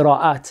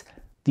qira'at,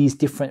 these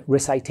different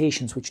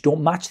recitations which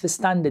don't match the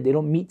standard, they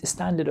don't meet the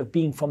standard of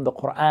being from the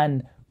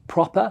Quran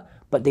proper,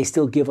 but they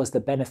still give us the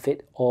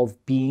benefit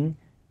of being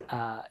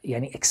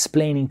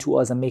explaining to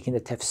us and making the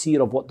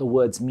tafsir of what the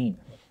words mean.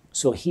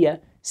 So here,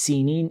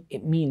 Sinin,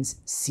 it means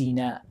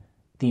Sina,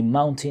 the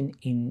mountain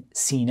in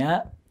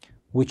Sina,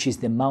 which is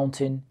the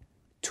mountain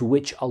to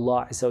which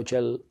Allah Azza wa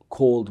Jal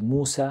called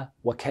Musa,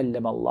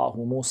 وَكَلَّمَ اللَّهُ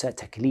مُوسَى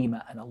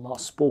تَكْلِيمًا, and Allah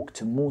spoke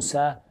to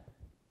Musa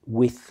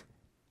with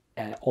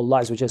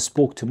Allah Azza wa Jal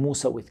spoke to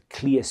Musa with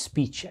clear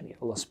speech, and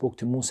Allah spoke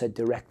to Musa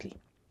directly.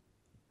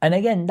 And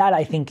again, that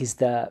I think is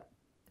the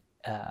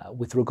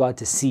with regard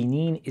to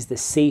Sinin, is the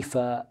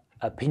safer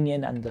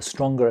opinion and the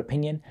stronger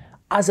opinion,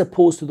 as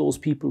opposed to those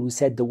people who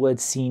said the word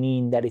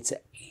Sinin, that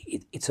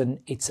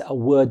it's a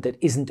word that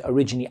isn't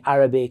originally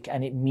Arabic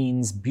and it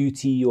means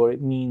beauty or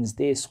it means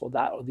this or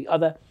that or the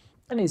other.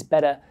 And it's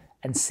better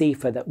and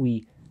safer that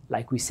we,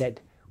 like we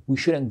said, we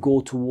shouldn't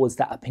go towards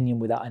that opinion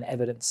without an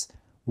evidence.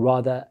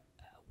 Rather,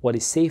 what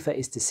is safer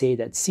is to say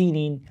that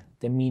Sinin,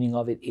 the meaning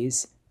of it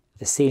is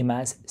the same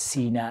as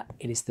Sina.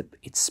 It's a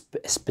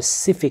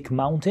specific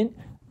mountain,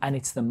 and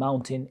it's the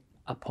mountain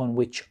upon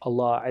which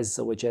Allah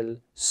Azza wa Jal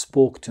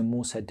spoke to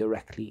Musa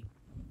directly.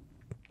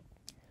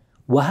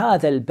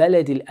 وَهَذَا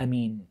الْبَلَدِ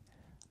الْأَمِينَ,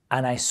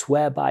 and I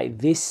swear by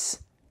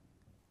this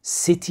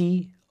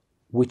city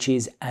which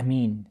is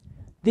Amin.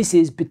 This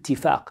is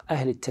باتفاق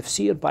أهل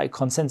التفسير, by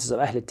consensus of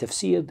أهل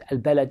التفسير,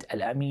 البلد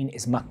الأمين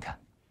is Makkah.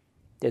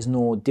 There's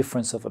no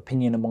difference of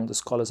opinion among the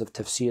scholars of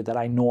tafsir that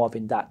I know of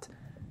in that.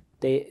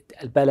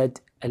 Al-Balad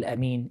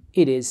al-Amin,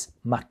 it is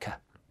Makkah.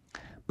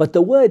 But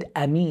the word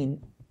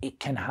Amin, it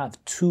can have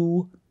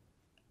two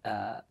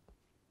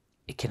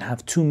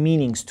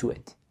meanings to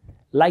it.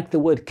 Like the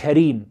word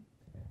Kareem,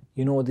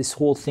 you know, this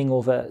whole thing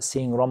over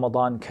saying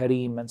Ramadan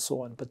Kareem and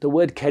so on. But the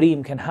word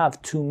Kareem can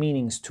have two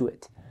meanings to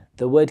it.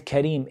 The word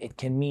Kareem, it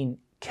can mean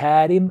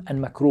Karim and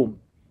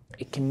Makroom.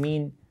 It can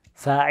mean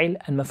Fa'il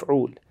and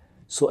Maf'ul.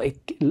 So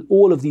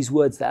all of these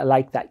words that are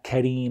like that,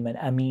 Kareem and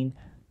Amin,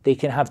 they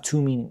can have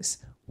two meanings.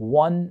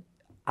 One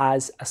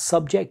as a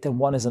subject and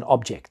one as an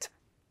object.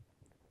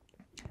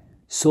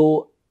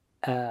 So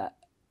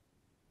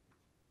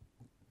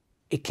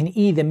it can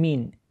either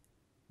mean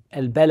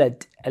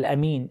Al-Balad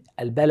Al-Amin,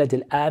 Al-Balad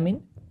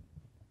Al-Amin,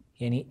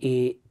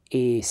 yani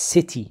a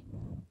city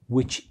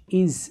which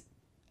is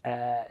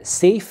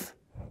safe,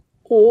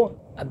 or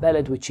a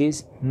balad which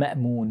is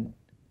Ma'moon,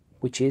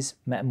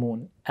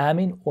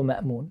 Amin or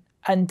Ma'moon.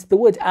 And the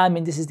word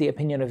Amin, this is the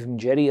opinion of Ibn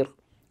Jarir,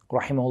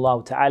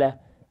 rahimahullah ta'ala,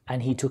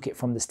 and he took it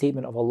from the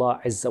statement of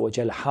Allah Azza wa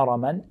Jal,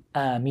 Haraman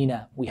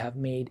Amina. We have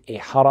made a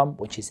haram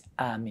which is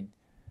Amin.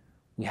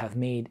 We have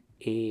made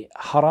a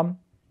haram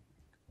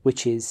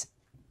which is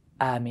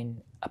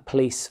Amin, a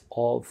place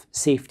of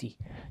safety.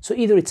 So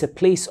either it's a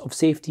place of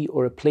safety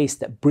or a place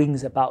that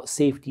brings about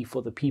safety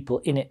for the people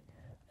in it.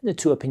 And the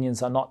two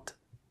opinions are not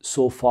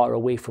so far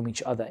away from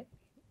each other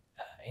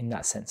in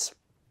that sense.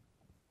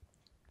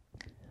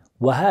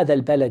 وهذا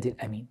البلد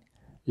الأمين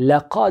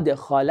لقد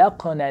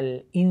خلقنا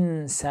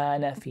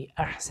الإنسان في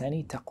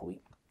أحسن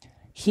تقويم.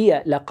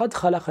 Here, لقد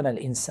خلقنا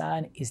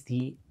الإنسان is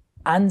the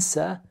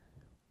answer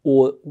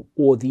or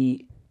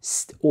the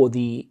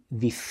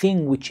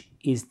thing which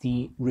is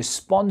the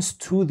response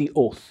to the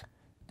oath.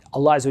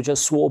 Allah Azza wa Jalla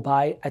swore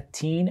by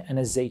at-teen and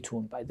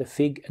az-zaytun, by the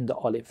fig and the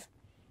olive.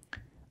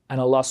 And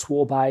Allah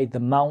swore by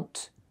the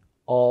mount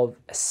of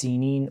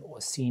Sinin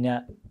or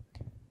Sina.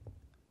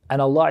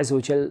 And Allah Azza wa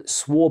Jal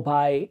swore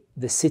by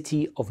the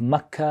city of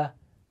Makkah,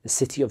 the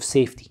city of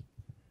safety.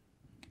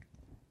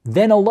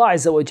 Then Allah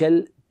Azza wa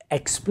Jal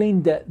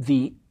explained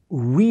the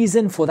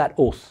reason for that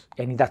oath.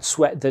 Yani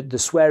the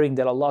swearing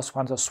that Allah subhanahu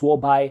wa ta'ala swore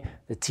by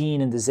the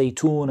teen and the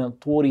zaytun and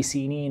turi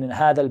sinin and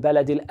هذا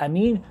البلد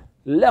الأمين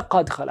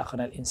لقد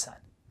خلقنا الإنسان.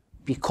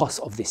 Because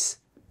of this,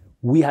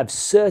 we have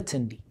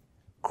certainly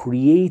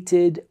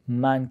created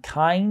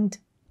mankind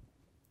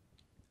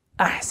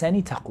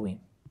أحسن تقويم,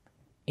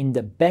 in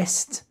the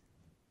best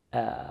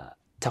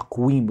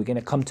taqweem. We're going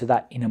to come to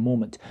that in a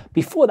moment.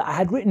 Before that, I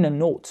had written a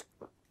note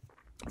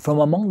from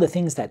among the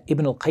things that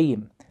Ibn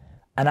al-Qayyim,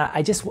 and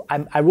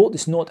I wrote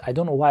this note. I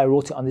don't know why I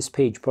wrote it on this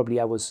page. Probably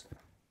I was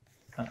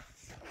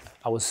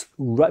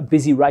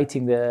busy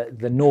writing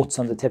the notes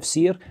on the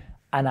tafsir,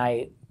 and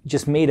I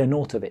just made a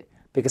note of it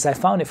because I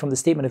found it from the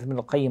statement of Ibn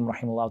al-Qayyim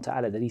rahimahullah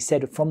ta'ala, that he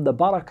said from the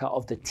barakah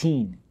of the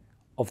teen,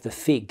 of the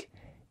fig,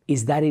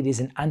 is that it is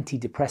an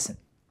antidepressant.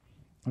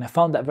 And I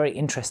found that very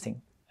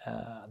interesting,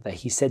 that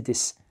he said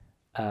this,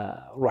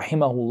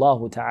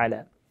 rahimahullah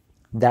ta'ala,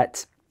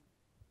 that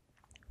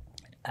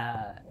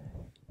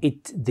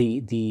the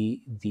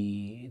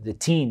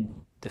teen,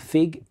 the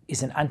fig,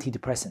 is an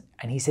antidepressant.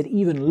 And he said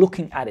even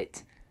looking at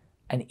it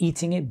and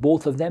eating it,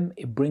 both of them,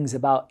 it brings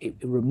about, it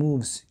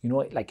removes,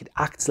 like it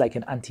acts like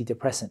an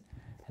antidepressant.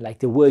 Like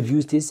the word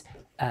used is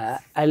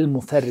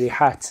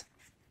al-mufarrihat,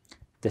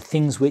 the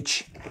things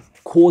which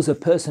cause a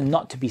person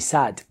not to be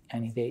sad,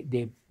 and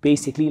they're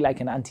basically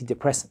like an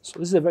antidepressant. So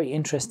this is a very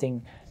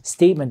interesting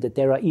statement, that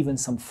there are even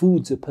some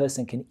foods a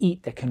person can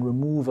eat that can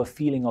remove a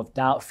feeling of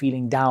doubt,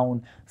 feeling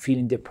down,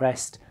 feeling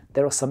depressed.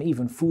 There are some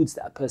even foods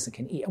that a person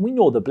can eat. And we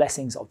know the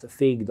blessings of the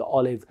fig, the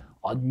olive,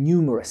 are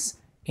numerous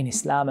in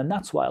Islam, and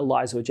that's why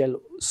Allah Azza wa Jal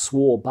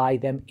swore by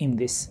them in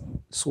this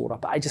surah.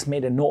 But I just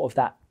made a note of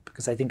that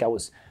because I think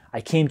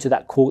I came to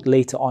that quote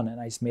later on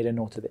and I just made a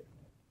note of it.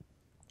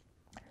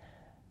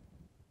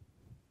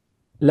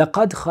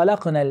 لَقَدْ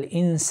خَلَقْنَا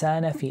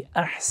الْإِنسَانَ فِي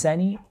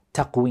أَحْسَنِ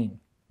تَقْوِيمٍ.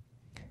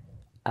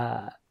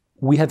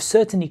 We have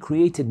certainly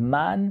created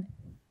man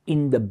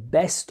in the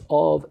best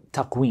of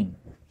taqweem.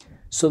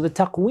 So the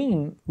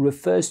taqweem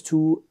refers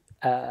to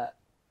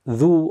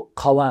dhu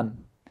qawam,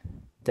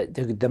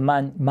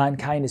 that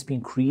mankind has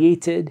been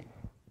created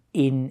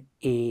in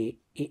the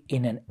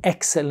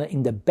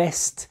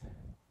best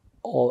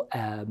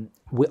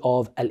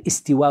of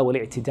al-istiwa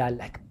wal-i'tidal,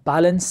 like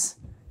balance.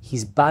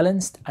 He's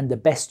balanced and the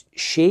best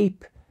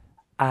shape,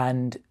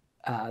 and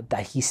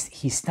that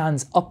he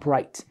stands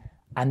upright,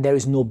 and there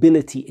is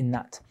nobility in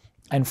that.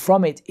 And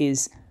from it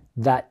is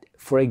that,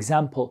 for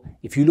example,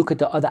 if you look at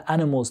the other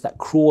animals that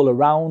crawl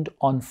around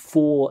on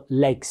 4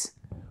 legs,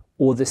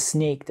 or the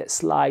snake that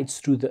slides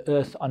through the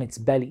earth on its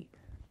belly,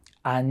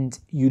 and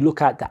you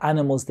look at the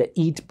animals that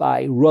eat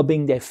by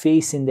rubbing their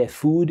face in their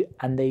food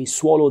and they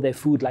swallow their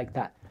food like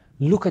that,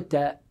 look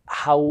at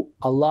how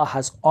Allah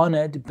has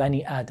honored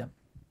Bani Adam,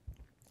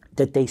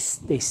 that they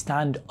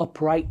stand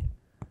upright,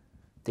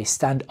 they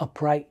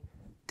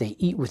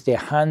eat with their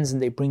hands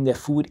and they bring their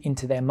food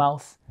into their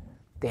mouth.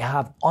 They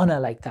have honor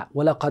like that.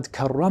 وَلَقَدْ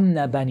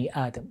كَرَّمْنَا بَنِي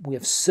آدَمَ. We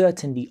have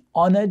certainly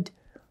honored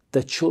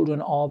the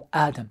children of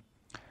Adam.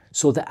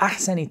 So the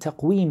ahsani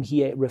taqweem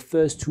here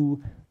refers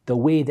to the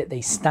way that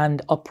they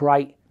stand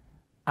upright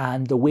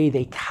and the way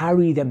they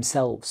carry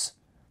themselves,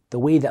 the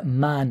way that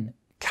man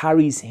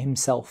carries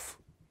himself,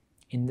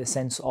 in the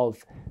sense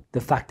of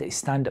the fact that they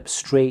stand up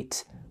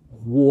straight,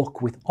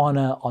 walk with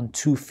honor on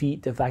 2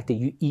 feet, the fact that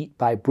you eat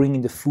by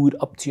bringing the food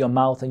up to your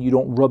mouth and you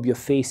don't rub your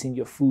face in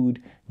your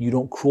food, you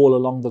don't crawl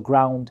along the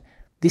ground.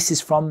 This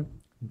is from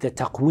the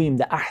taqweem,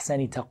 the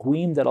ahsani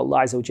taqweem that Allah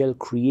Azza wa Jal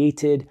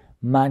created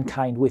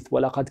mankind with.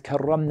 وَلَقَدْ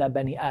كَرَّمْنَا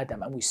بَنِي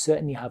آدَمَ. And we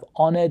certainly have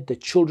honored the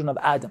children of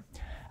Adam.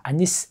 And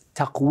this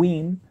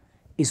taqweem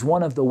is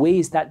one of the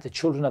ways that the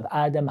children of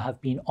Adam have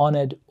been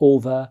honored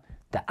over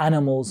the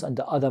animals and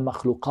the other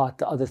makhluqat,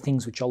 the other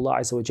things which Allah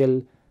Azza wa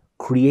Jal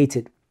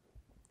created.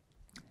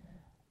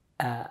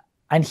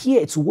 And here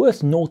it's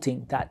worth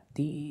noting that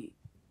the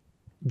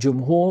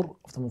Jumhur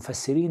of the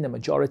Mufassirin, the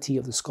majority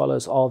of the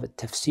scholars of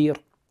Tafsir,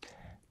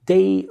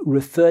 they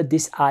referred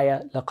this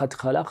ayah, لَقَدْ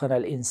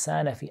خَلَقْنَا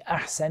الْإِنسَانَ فِي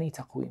أَحْسَنِ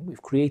تَقْوِيمٍ.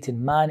 We've created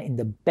man in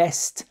the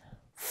best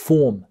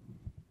form,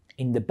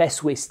 in the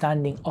best way,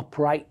 standing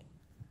upright,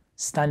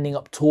 standing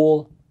up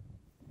tall,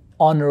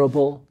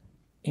 honorable,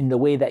 in the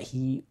way that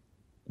he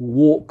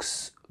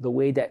walks, the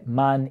way that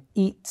man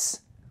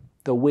eats,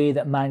 the way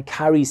that man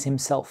carries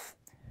himself.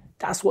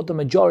 That's what the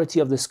majority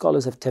of the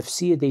scholars of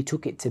Tafsir, they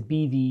took it to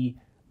be the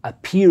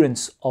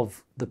appearance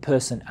of the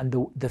person and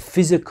the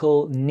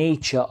physical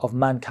nature of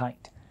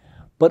mankind.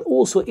 But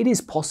also it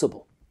is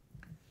possible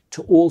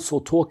to also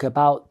talk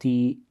about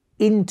the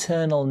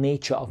internal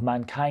nature of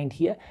mankind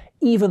here.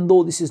 Even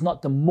though this is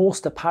not the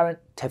most apparent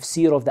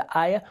tafsir of the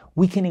ayah,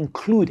 we can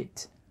include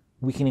it.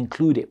 We can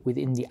include it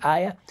within the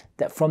ayah,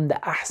 that from the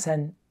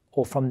ahsan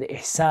or from the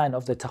ihsan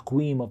of the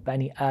taqweem of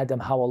Bani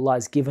Adam, how Allah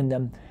has given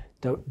them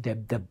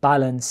the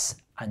balance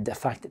and the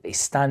fact that they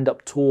stand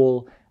up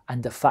tall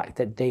and the fact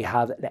that they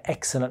have the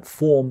excellent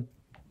form.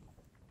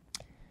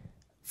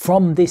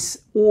 From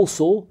this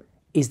also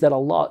is that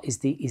Allah is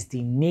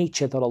the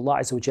nature that Allah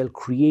Azza wa Jal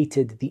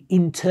created the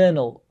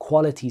internal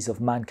qualities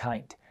of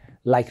mankind,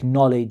 like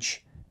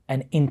knowledge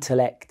and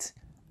intellect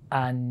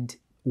and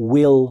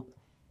will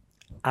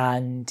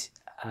and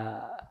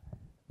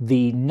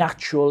the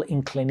natural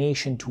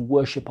inclination to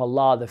worship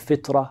Allah, the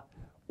fitrah.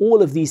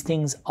 All of these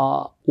things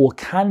are or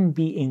can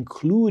be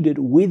included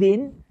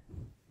within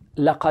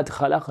لَقَدْ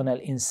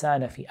خَلَقْنَا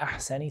الْإِنسَانَ فِي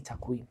أَحْسَنِ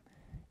تَقْوِيمٍ,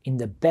 in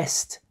the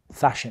best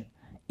fashion.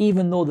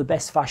 Even though the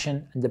best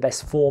fashion and the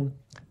best form,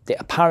 the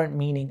apparent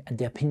meaning and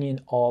the opinion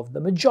of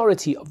the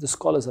majority of the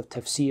scholars of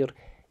tafsir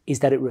is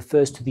that it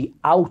refers to the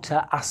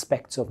outer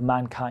aspects of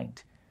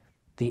mankind,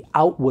 the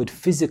outward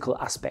physical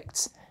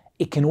aspects.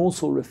 It can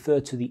also refer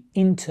to the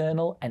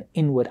internal and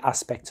inward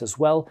aspects as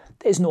well.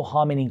 There's no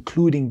harm in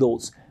including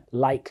those,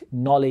 like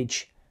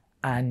knowledge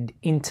and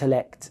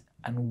intellect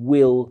and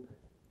will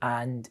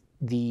and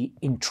the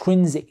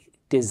intrinsic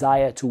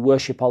desire to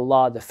worship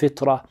Allah, the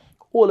fitrah.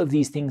 All of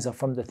these things are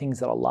from the things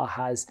that Allah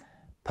has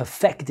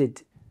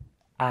perfected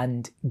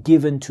and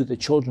given to the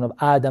children of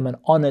Adam and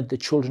honored the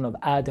children of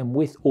Adam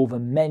with over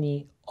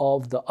many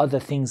of the other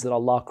things that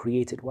Allah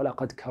created.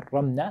 وَلَقَدْ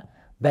كَرَّمْنَا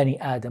بَنِي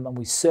آدَمَ. And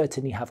we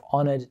certainly have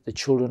honored the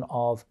children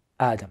of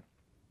Adam.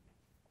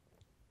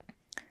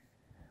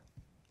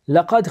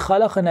 لَقَدْ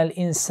خَلَقْنَا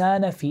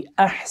الْإِنسَانَ فِي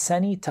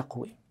أَحْسَنِ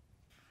تَقْوِيمٍ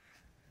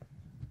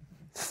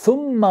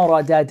ثُمَّ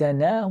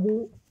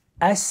رَدَدْنَاهُ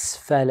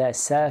أَسْفَلَ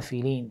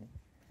سَافِلِينَ.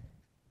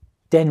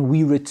 Then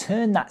we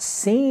return that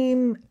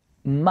same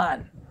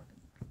man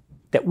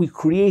that we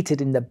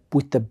created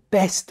with the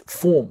best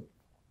form,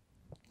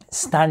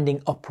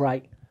 standing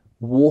upright,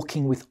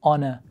 walking with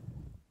honor,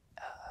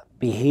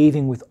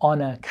 behaving with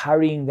honor,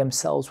 carrying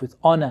themselves with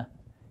honor.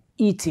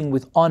 eating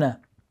with honor,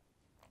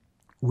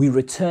 we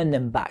return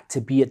them back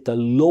to be at the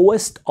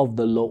lowest of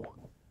the low.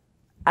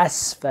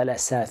 Asfala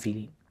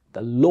safilin,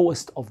 the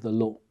lowest of the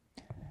low.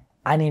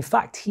 And in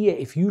fact here,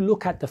 if you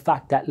look at the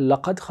fact that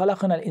لَقَدْ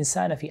خَلَقْنَا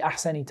الْإِنسَانَ فِي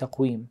أَحْسَنِ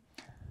تَقْوِيمٍ,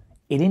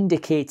 it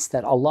indicates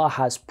that Allah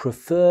has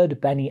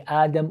preferred Bani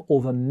Adam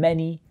over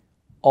many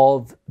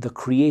of the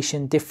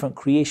creation, different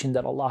creation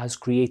that Allah has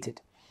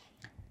created.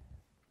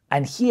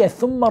 And here,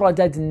 ثُمَّ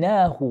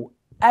رَدَدْنَاهُ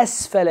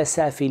أَسْفَلَ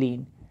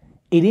سَافِلِينَ,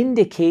 it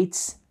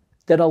indicates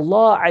that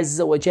Allah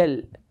Azza wa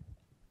Jal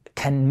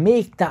can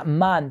make that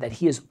man that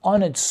He has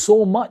honored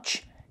so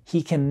much,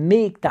 He can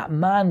make that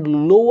man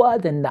lower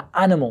than the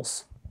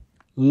animals,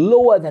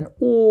 lower than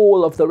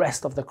all of the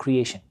rest of the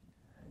creation.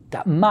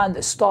 That man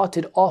that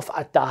started off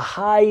at the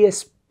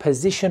highest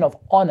position of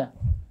honor,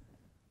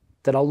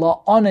 that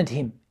Allah honored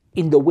him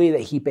in the way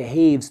that he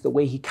behaves, the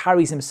way he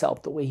carries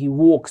himself, the way he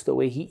walks, the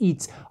way he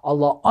eats.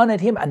 Allah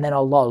honored him, and then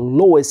Allah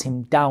lowers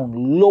him down,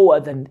 lower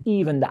than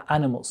even the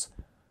animals.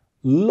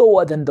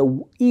 Lower than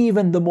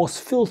even the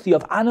most filthy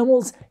of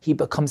animals, he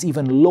becomes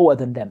even lower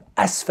than them.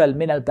 Asfal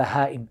min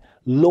al-bahaim,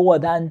 lower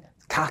than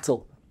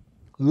cattle,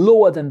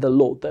 lower than the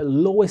low, the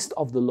lowest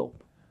of the low.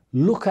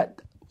 Look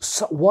at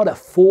what a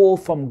fall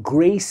from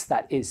grace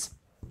that is.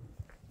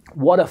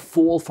 What a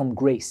fall from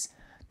grace.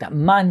 That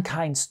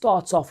mankind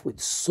starts off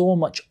with so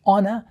much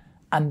honor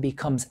and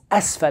becomes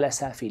asfala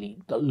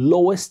safilin, the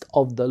lowest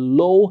of the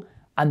low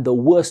and the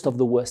worst of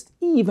the worst.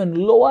 Even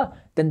lower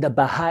than the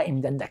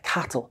bahaim, than the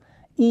cattle.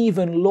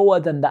 Even lower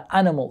than the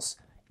animals,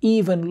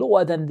 even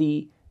lower than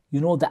the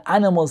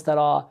animals that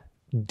are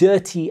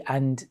dirty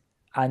and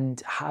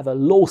have a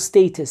low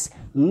status,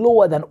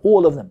 lower than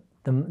all of them.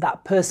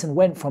 That person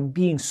went from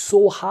being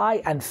so high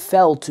and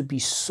fell to be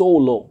so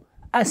low.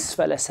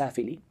 Asfala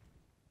safili.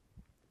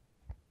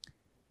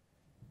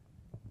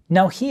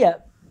 Now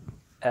here,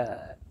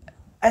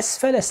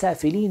 asfala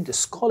safilin, the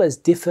scholars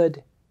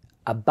differed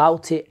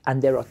about it,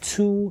 and there are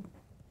two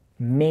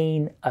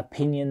main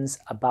opinions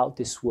about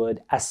this word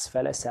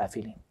asfala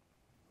safilin.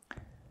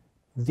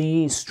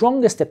 The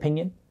strongest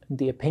opinion,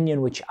 the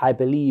opinion which I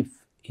believe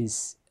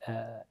is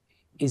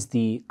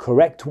the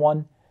correct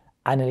one,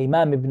 and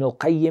Imam Ibn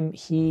al-Qayyim,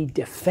 he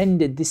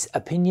defended this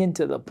opinion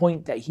to the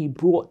point that he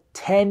brought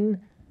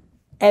 10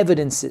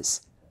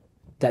 evidences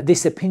that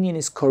this opinion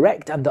is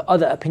correct and the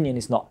other opinion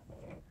is not.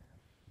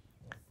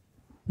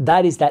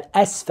 That is that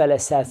asfala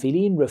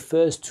safilin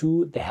refers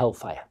to the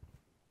hellfire.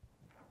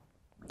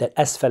 That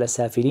asfala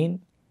safilin,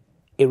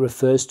 it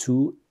refers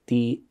to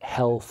the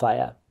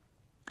hellfire.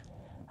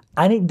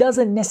 And it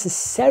doesn't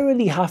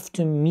necessarily have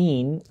to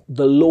mean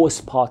the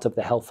lowest part of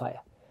the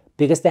hellfire,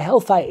 because the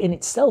hellfire in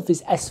itself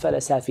is asfala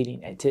safilin.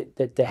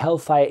 The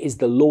hellfire is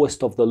the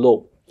lowest of the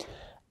low.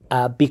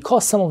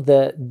 Because some of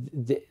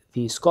the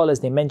scholars,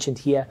 they mentioned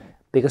here,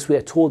 because we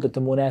are told that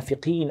the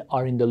munafiqeen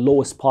are in the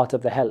lowest part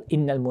of the hell.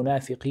 Inna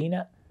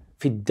al-munafiqina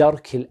fi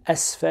ad-darki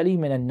al-asfali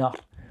min an-nar.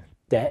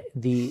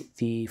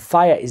 The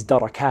fire is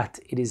darakat,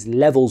 it is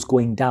levels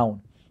going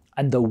down,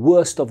 and the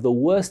worst of the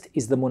worst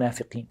is the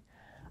munafiqeen.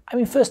 I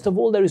mean, first of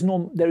all, there is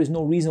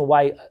no reason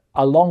why,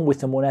 along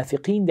with the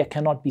munafiqeen, there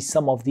cannot be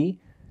some of the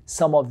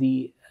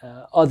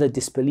other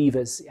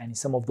disbelievers and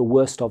some of the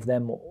worst of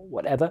them or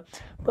whatever.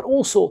 But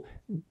also,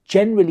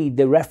 generally,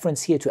 the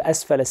reference here to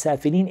asfal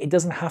safilin, it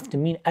doesn't have to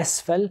mean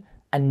asfal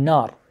and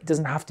nar. It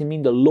doesn't have to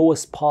mean the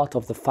lowest part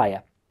of the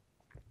fire,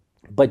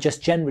 but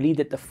just generally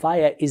that the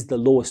fire is the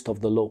lowest of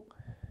the low.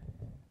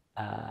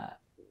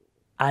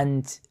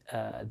 And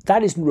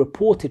that is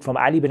reported from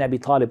Ali bin Abi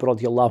Talib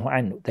radiallahu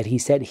anhu, that he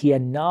said, "Hiya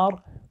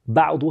an-nar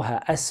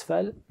ba'duha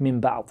asfal min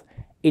ba'd."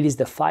 It is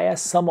the fire,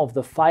 some of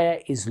the fire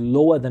is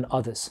lower than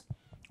others.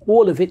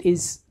 All of it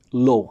is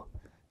low.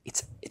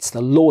 It's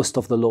the lowest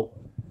of the low.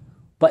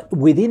 But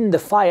within the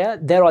fire,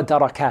 there are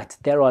darakat,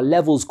 there are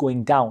levels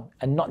going down,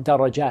 and not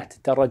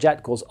darajat.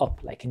 Darajat goes up,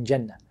 like in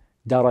Jannah.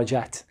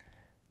 Darajat.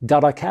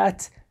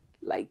 Darakat,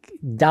 like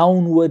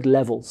downward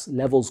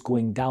levels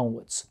going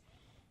downwards.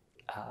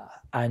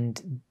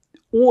 And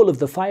all of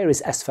the fire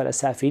is asfala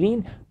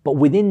safilin, but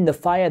within the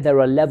fire there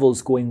are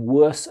levels going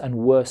worse and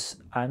worse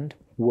and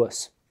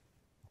worse.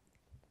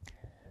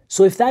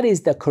 So if that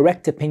is the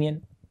correct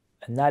opinion,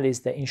 and that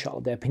is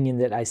inshallah the opinion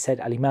that I said,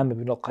 Al-Imam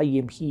Ibn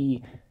al-Qayyim,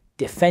 he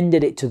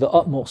defended it to the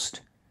utmost.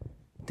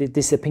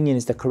 This opinion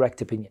is the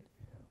correct opinion.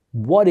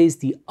 What is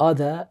the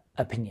other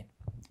opinion?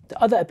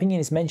 The other opinion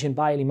is mentioned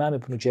by Imam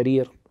Ibn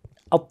Jarir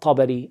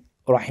al-Tabari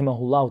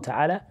rahimahullah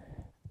ta'ala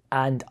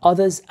and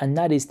others, and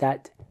that is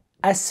that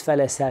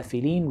asfala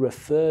safilin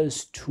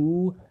refers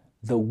to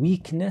the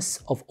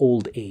weakness of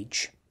old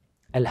age.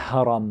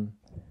 Al-haram,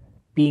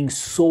 being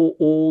so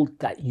old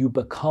that you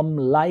become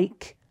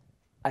like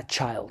a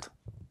child.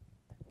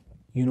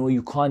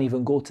 You can't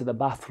even go to the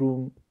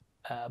bathroom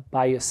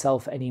by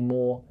yourself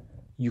anymore.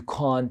 You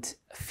can't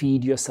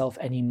feed yourself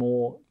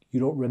anymore. You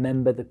don't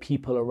remember the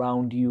people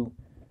around you.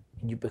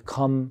 And you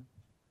become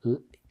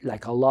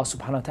like Allah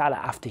subhanahu wa ta'ala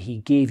after He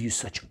gave you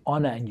such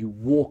honor and you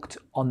walked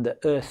on the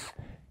earth,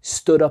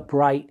 stood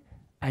upright,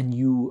 and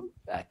you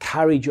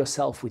carried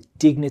yourself with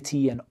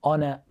dignity and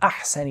honor,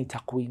 ahsani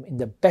taqweem, in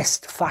the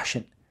best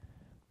fashion,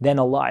 then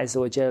Allah Azza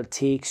wa Jal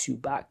takes you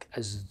back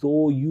as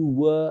though you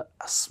were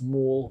a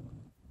small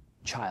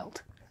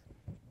child,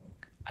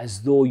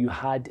 as though you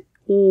had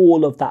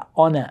all of that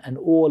honor and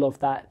all of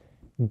that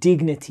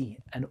dignity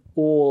and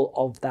all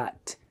of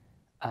that,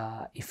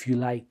 if you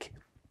like,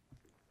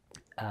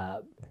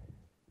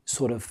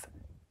 sort of,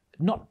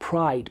 not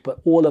pride, but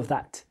all of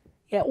that,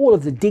 all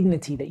of the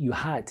dignity that you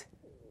had,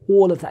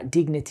 all of that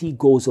dignity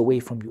goes away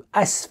from you.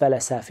 Asfala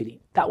safilin.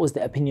 That was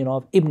the opinion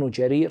of Ibn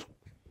Jarir,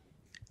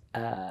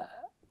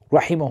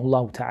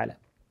 rahimahullah ta'ala.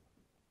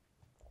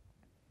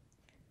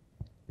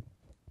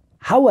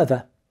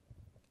 However,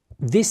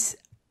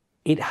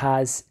 it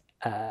has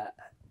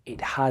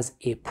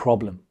a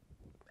problem.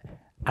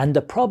 And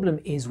the problem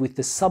is with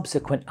the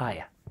subsequent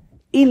ayah.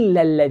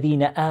 إِلَّا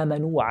الَّذِينَ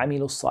آمَنُوا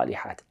وَعَمِلُوا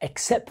الصَّالِحَاتِ,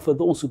 except for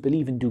those who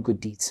believe and do good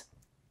deeds.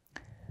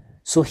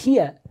 So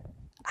here,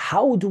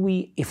 how do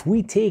we, if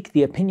we take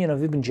the opinion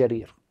of Ibn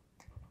Jarir,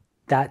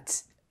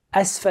 that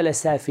أَسْفَلَ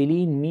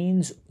سَافِلِينَ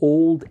means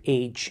old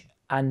age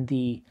and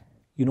a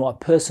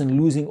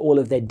person losing all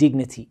of their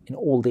dignity in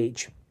old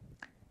age,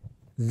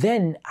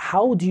 then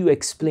how do you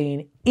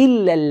explain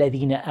إِلَّا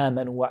الَّذِينَ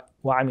آمَنُوا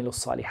وَعَمِلُوا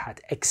الصَّالِحَاتِ,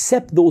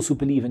 except those who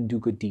believe and do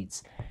good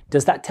deeds?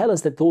 Does that tell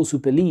us that those who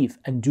believe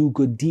and do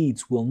good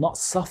deeds will not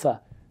suffer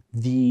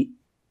the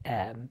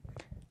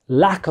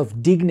lack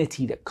of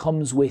dignity that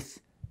comes with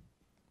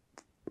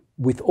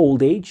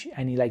old age?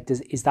 And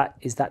is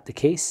that the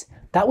case?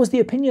 That was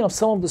the opinion of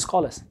some of the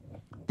scholars.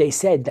 They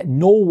said that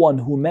no one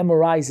who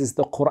memorizes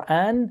the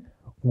Quran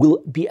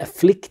will be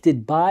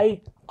afflicted by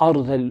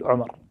Ardh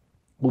al-Umar,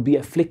 will be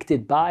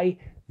afflicted by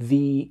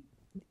the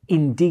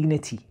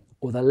indignity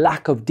or the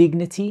lack of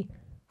dignity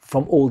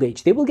from old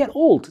age. They will get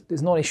old.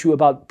 There's no issue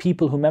about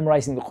people who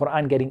memorizing the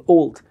Quran getting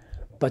old,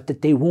 but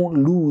that they won't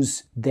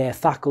lose their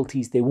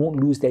faculties, they won't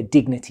lose their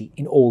dignity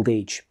in old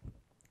age.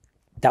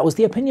 That was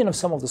the opinion of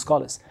some of the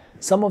scholars.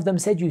 Some of them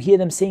said, you hear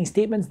them saying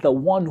statements, the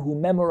one who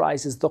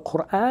memorizes the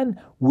Quran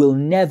will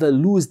never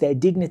lose their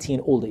dignity in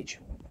old age.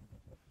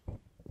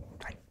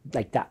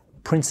 Like that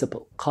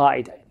principle,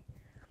 qaida.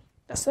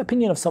 That's the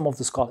opinion of some of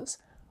the scholars.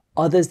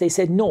 Others, they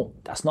said, no,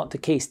 that's not the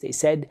case. They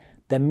said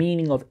the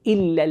meaning of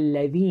إِلَّا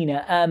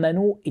الَّذِينَ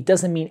آمَنُوا, it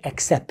doesn't mean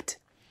except.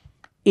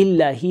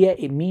 إِلَّا here,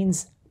 it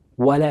means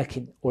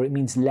وَلَكِنْ, or it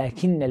means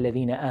لَكِنَّ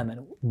الَّذِينَ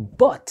آمَنُوا.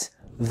 But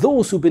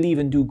those who believe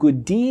and do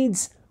good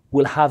deeds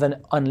will have an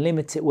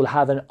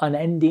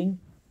unending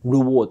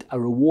reward, a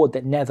reward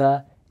that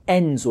never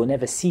ends or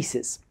never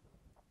ceases.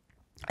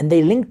 And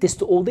they linked this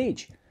to old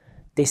age.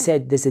 They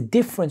said there's a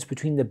difference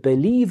between the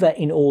believer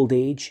in old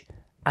age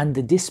and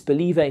the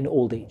disbeliever in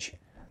old age.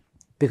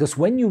 Because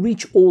when you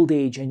reach old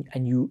age and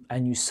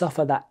you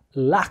suffer that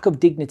lack of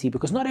dignity,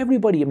 because not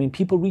everybody,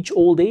 people reach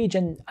old age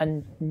and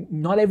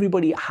not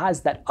everybody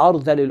has that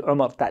Ardh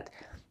al-Umar,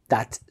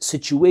 that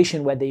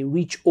situation where they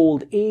reach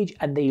old age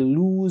and they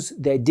lose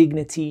their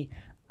dignity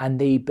and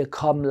they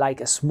become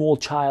like a small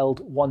child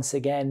once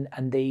again,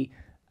 and they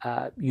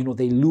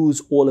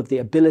lose all of the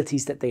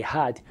abilities that they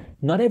had.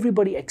 Not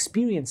everybody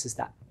experiences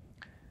that.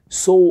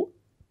 So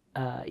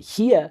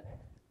here,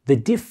 the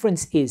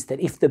difference is that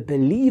if the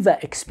believer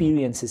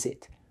experiences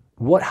it,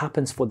 what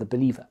happens for the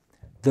believer?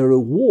 The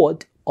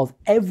reward of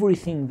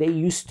everything they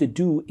used to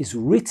do is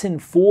written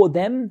for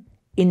them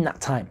in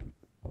that time.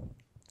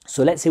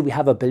 So let's say we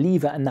have a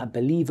believer and that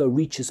believer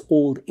reaches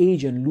old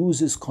age and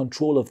loses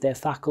control of their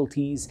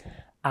faculties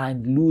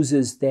and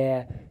loses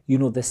their,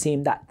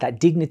 that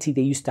dignity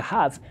they used to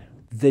have.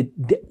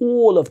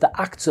 All of the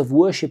acts of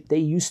worship they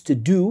used to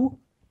do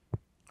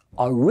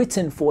are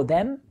written for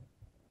them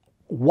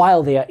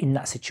while they are in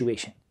that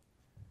situation.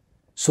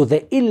 So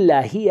the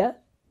illa here,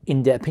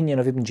 in the opinion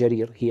of Ibn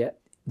Jarir here,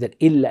 that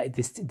illa,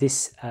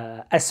 this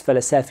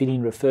asfala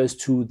safilin refers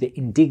to the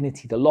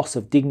indignity, the loss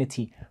of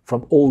dignity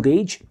from old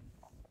age.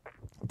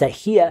 That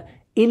here,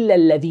 illa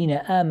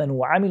alladhina amanu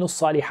wa amilu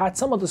salihat,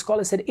 some of the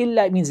scholars said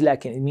illa, it means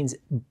lakin, it means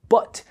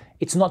but.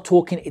 It's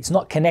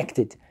not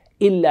connected.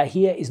 Illa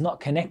here is not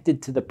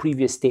connected to the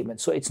previous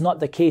statement. So it's not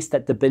the case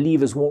that the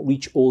believers won't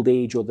reach old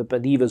age or the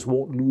believers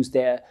won't lose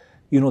their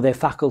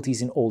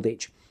faculties in old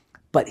age.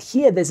 But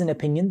here there's an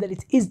opinion that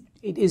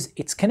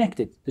it's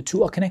connected. The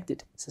two are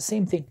connected. It's the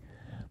same thing.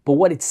 But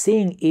what it's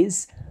saying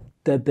is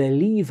the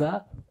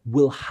believer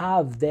will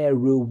have their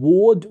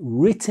reward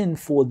written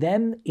for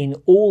them in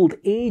old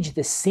age,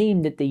 the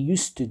same that they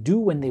used to do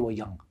when they were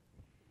young.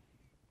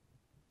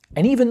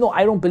 And even though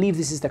I don't believe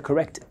this is the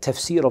correct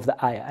tafsir of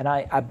the ayah, and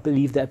I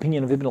believe the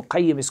opinion of Ibn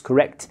al-Qayyim is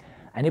correct,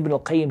 and Ibn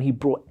al-Qayyim, he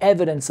brought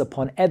evidence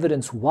upon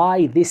evidence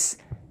why this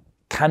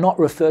cannot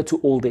refer to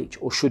old age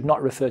or should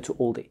not refer to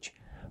old age.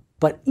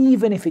 But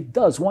even if it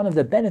does, one of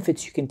the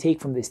benefits you can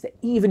take from this, that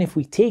even if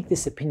we take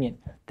this opinion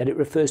that it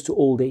refers to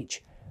old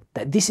age,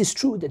 that this is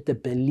true, that the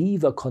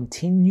believer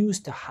continues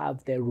to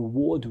have their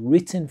reward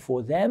written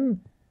for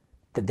them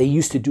that they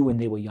used to do when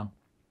they were young.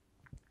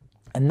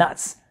 And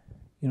that's,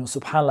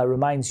 subhanAllah,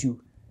 reminds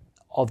you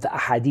of the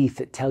ahadith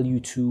that tell you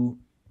to,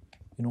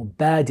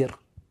 badir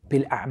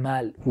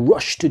بالأعمال.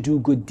 Rush to do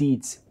good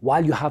deeds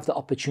while you have the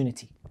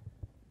opportunity.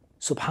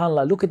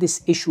 SubhanAllah, look at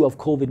this issue of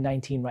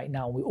COVID-19 right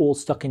now. We're all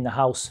stuck in the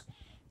house.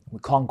 We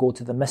can't go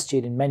to the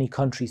masjid in many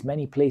countries,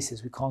 many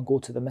places. We can't go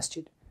to the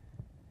masjid.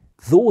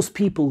 Those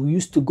people who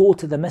used to go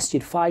to the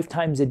masjid 5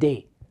 times a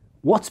day,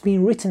 what's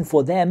been written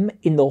for them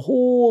in the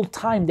whole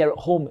time they're at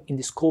home in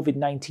this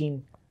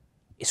COVID-19?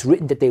 It's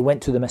written that they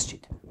went to the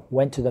masjid,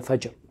 went to the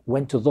Fajr,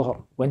 went to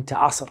Dhuhr, went to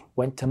Asr,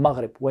 went to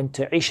Maghrib, went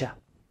to Isha.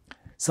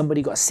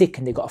 Somebody got sick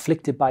and they got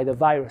afflicted by the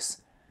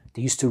virus.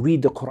 They used to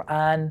read the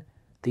Quran.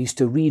 They used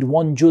to read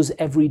 1 juz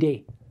every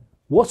day.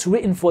 What's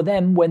written for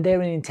them when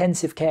they're in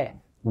intensive care?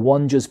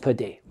 1 juz per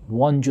day,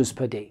 1 juz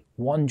per day,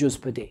 1 juz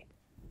per day.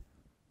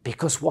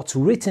 Because what's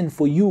written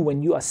for you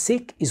when you are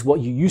sick is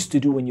what you used to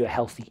do when you're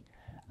healthy.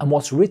 And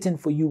what's written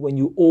for you when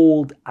you're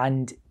old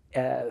and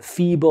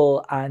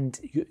feeble and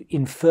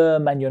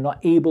infirm and you're not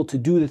able to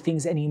do the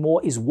things anymore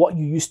is what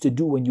you used to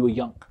do when you were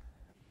young.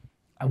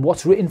 And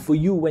what's written for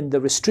you when the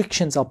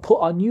restrictions are put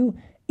on you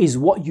is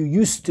what you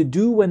used to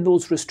do when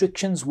those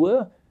restrictions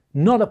were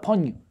not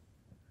upon you.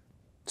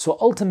 So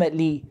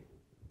ultimately,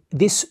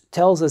 this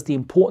tells us the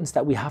importance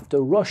that we have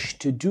to rush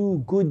to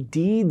do good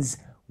deeds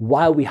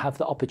while we have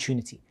the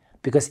opportunity.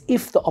 Because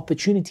if the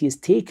opportunity is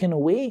taken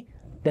away,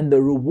 then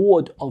the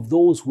reward of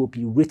those will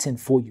be written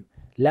for you.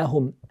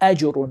 لَهُمْ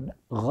أَجْرٌ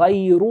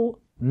غَيْرُ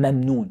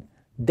مَمْنُونَ.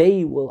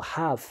 They will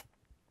have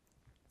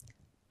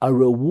a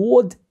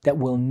reward that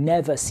will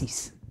never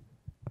cease.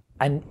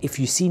 And if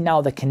you see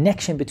now the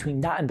connection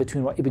between that and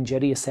between what Ibn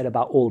Jarir said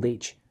about old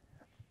age.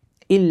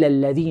 إِلَّا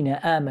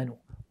الَّذِينَ آمَنُوا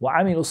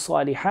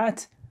وَعَمِلُوا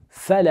الصَّالِحَاتِ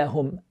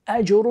فَلَهُمْ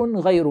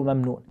أَجْرٌ غَيْرُ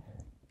مَمْنُونَ.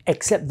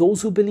 Except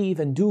those who believe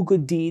and do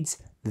good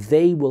deeds,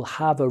 they will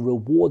have a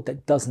reward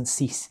that doesn't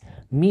cease.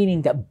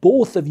 Meaning that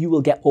both of you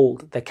will get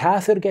old. The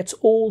kafir gets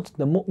old,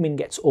 the mu'min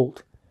gets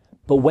old.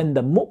 But when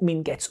the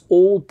mu'min gets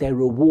old, their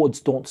rewards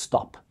don't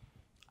stop.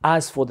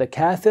 As for the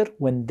kafir,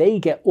 when they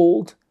get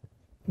old,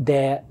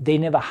 they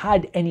never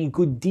had any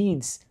good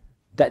deeds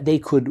that they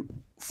could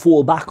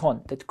fall back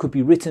on, that could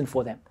be written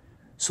for them.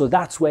 So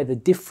that's where the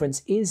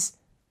difference is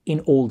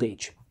in old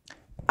age.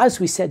 As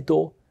we said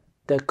though,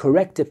 the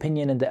correct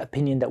opinion and the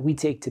opinion that we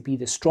take to be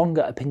the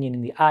stronger opinion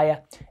in the ayah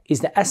is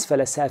that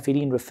asfala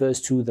safilin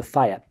refers to the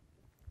fire.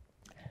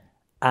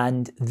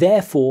 And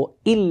therefore,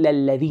 إِلَّا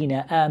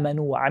الَّذِينَ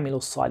آمَنُوا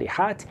وَعَمِلُوا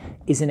الصَّالِحَاتِ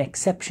is an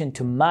exception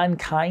to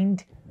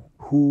mankind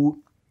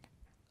who,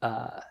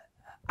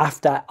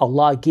 after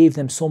Allah gave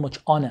them so much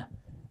honor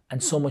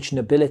and so much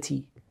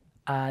nobility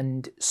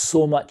and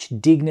so much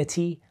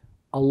dignity,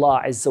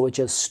 Allah Azza wa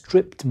Jal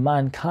stripped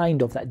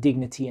mankind of that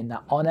dignity and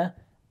that honor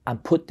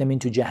and put them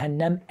into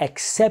Jahannam,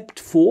 except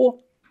for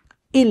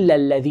إِلَّا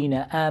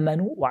الَّذِينَ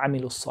آمَنُوا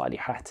وَعَمِلُوا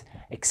الصَّالِحَاتِ,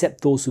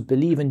 except those who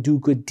believe and do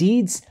good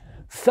deeds.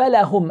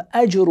 فَلَهُمْ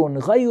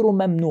أَجْرٌ غَيْرُ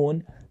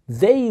مَمْنُونَ.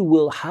 They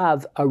will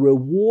have a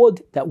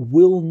reward that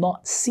will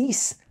not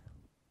cease.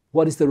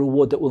 What is the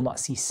reward that will not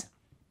cease?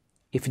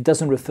 If it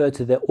doesn't refer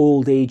to the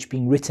old age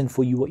being written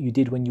for you, what you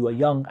did when you were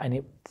young,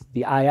 and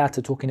the ayat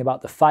are talking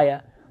about the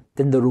fire,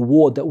 then the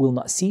reward that will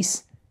not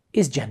cease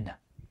is Jannah.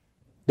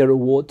 The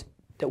reward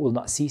that will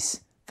not cease.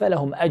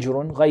 فَلَهُمْ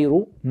أَجْرٌ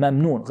غَيْرُ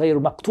مَمْنُونَ غَيْرُ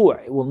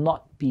مَقْطُوعٍ. It will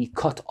not be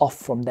cut off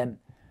from them.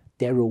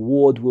 Their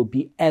reward will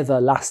be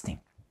everlasting.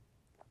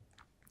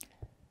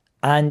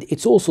 And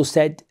it's also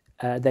said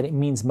that it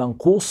means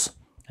manqus,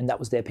 and that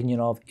was the opinion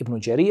of Ibn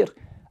Jarir,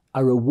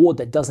 a reward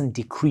that doesn't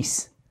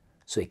decrease.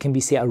 So it can be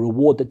say a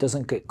reward that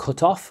doesn't get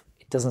cut off,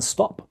 it doesn't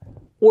stop,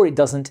 or it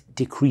doesn't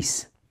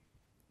decrease.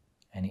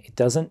 And it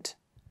doesn't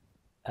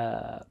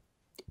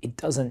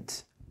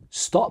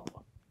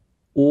stop,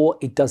 or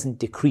it doesn't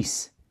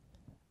decrease.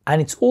 And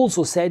it's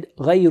also said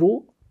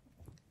غير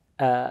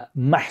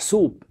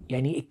محسوب,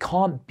 يعني it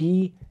can't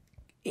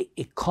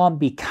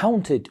be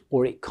counted,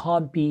 or it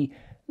can't be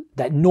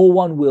that no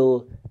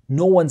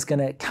one's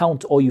gonna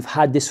count, or you've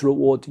had this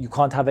reward, you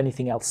can't have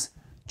anything else.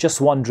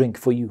 Just one drink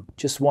for you,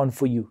 just one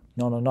for you.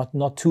 No,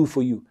 not two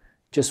for you,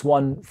 just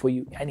one for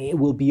you. And it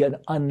will be an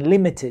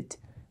unlimited,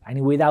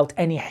 and without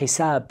any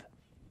hisab.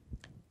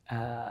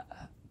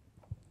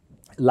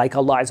 Like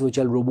Allah Azza wa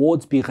Jal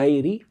rewards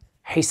بغير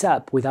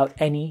hisab, without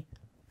any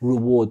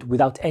reward,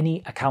 without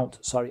any account.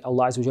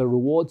 Allah Azza wa Jal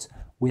rewards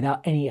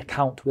without any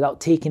account, without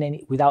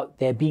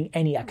there being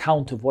any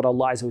account of what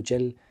Allah Azza wa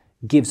Jal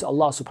gives.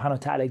 Allah subhanahu wa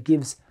ta'ala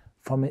gives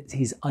from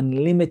His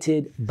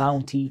unlimited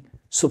bounty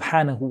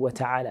subhanahu wa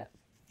ta'ala.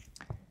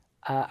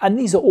 And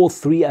these are all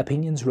three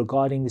opinions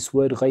regarding this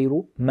word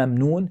غير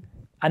ممنون.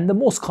 And the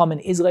most common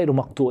is غير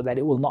مقطوع, that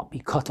it will not be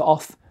cut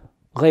off,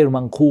 غير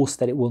منقوص,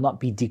 that it will not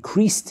be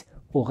decreased,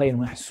 or غير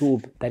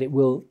محسوب,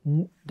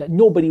 that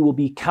nobody will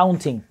be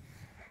counting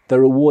the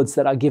rewards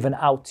that are given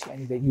out,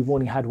 and that you've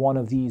only had one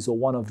of these or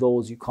one of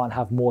those, you can't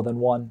have more than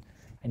one,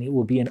 and it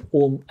will be an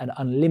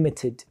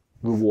unlimited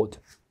reward.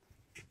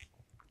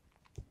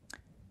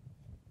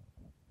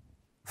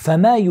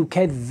 فما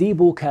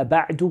يكذبك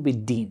بعد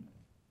بالدين.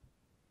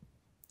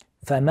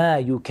 فما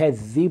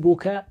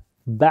يكذبك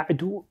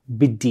بعد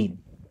بالدين.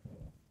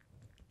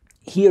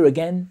 Here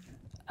again,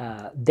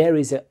 there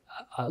is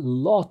a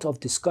lot of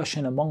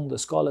discussion among the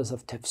scholars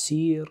of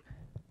tafsir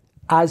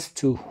as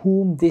to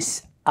whom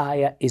this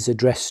ayah is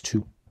addressed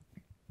to.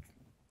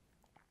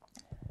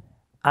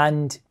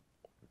 And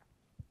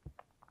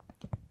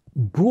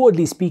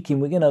broadly speaking,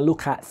 we're going to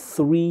look at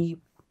three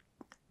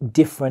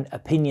different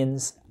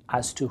opinions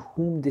as to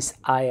whom this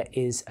ayah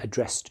is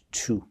addressed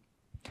to.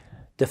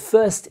 The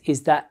first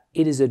is that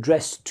it is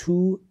addressed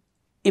to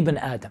Ibn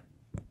Adam,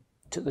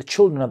 to the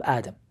children of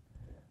Adam.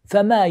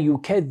 فَمَا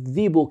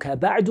يُكَذِّبُكَ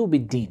بَعْدُ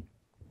بِالدِّينِ.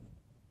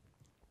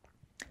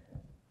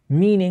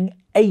 Meaning,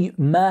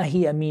 مَا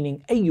هِيَ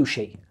meaning أَيُّ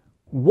شَيْءٍ.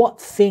 What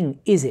thing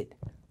is it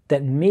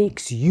that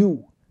makes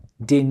you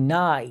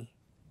deny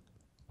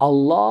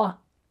Allah,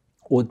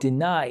 or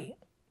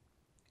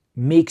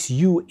makes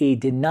you a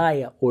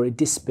denier or a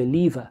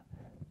disbeliever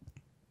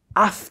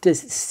after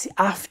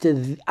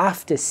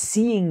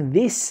seeing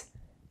this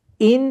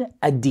in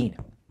ad-din?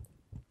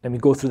 Let me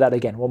go through that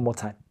again one more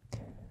time.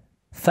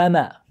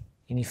 فَمَا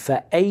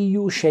فَأَيُّ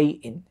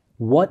شَيْءٍ.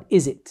 What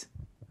is it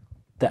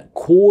that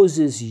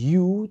causes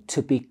you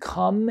to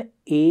become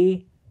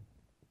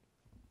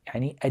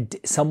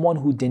someone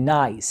who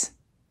denies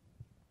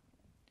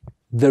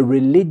the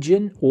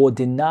religion or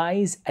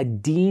denies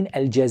ad-din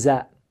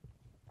al-jaza?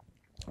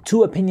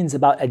 Two opinions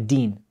about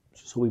ad-din.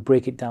 So we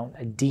break it down.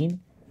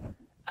 Ad-din,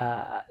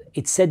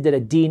 it's said that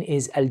ad-din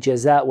is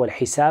al-jaza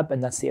wal-hisab,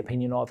 and that's the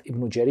opinion of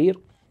Ibn Jarir,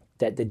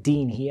 that the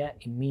deen here,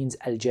 it means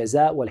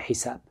al-jaza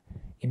wal-hisab.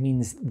 It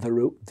means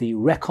the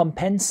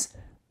recompense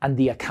and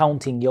the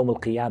accounting Yawm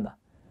al-Qiyamah.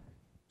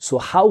 So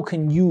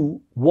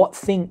what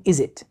thing is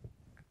it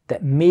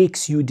that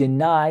makes you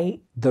deny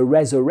the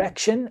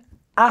resurrection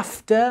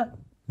after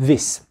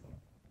this?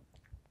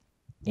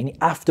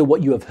 After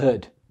what you have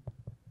heard.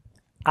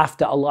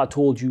 After Allah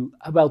told you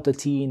about the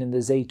teen and the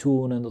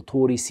zaytun and the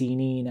Turi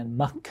Sinin and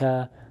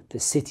Makkah, the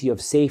city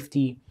of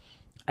safety.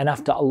 And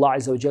after Allah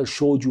Azza wa Jal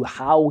showed you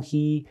how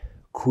He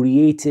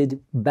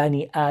created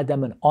Bani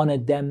Adam and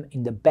honored them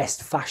in the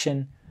best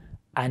fashion,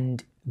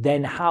 and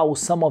then how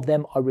some of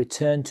them are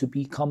returned to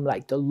become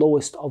like the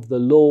lowest of the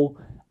low,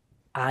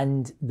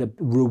 and the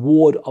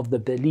reward of the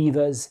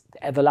believers,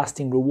 the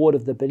everlasting reward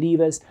of the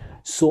believers.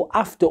 So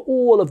after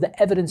all of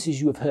the evidences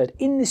you have heard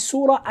in this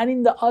surah and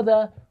in the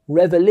other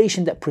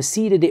revelation that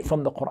preceded it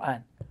from the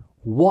Quran,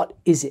 what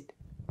is it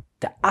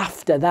that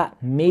after that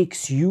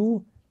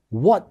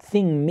what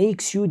thing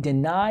makes you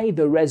deny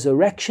the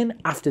resurrection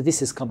after this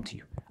has come to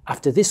you,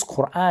 after this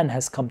Quran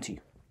has come to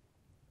you?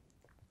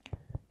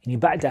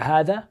 بعد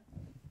هذا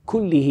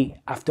كله,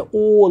 after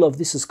all of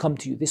this has come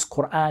to you, this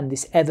Quran,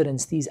 this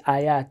evidence, these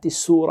ayat, this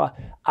surah,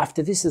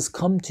 after this has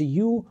come to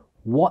you,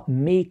 what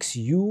makes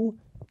you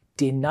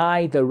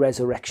deny the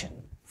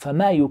resurrection?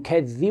 فَمَا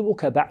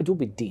يُكَذِّبُكَ بَعْدُ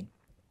بِالدِّينِ.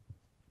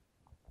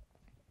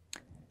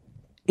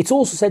 It's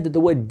also said that the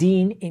word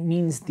deen, it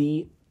means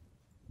the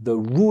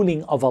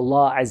ruling of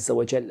Allah Azza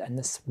wa Jal, and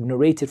this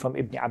narrated from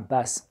Ibn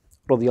Abbas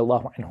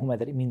radiyallahu anhuma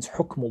that it means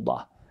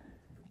hukmullah.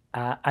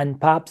 And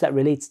perhaps that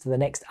relates to the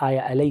next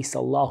ayah, أَلَيْسَ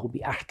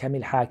اللَّهُ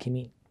بِأَحْكَمِ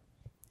الْحَاكِمِينَ.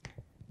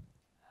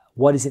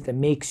 What is it that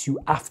makes you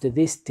after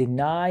this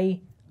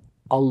deny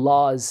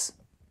Allah's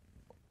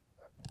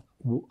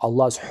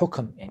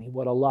hukm,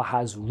 what Allah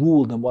has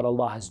ruled and what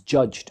Allah has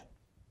judged?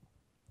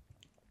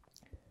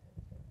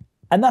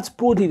 And that's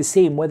broadly the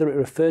same whether it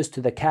refers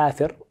to the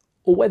kafir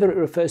or whether it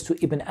refers to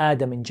Ibn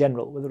Adam in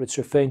general, whether it's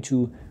referring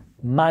to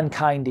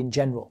mankind in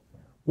general.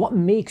 What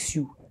makes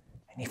you,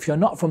 and if you're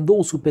not from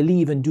those who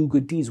believe and do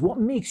good deeds, what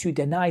makes you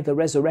deny the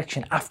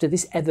resurrection after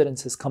this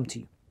evidence has come to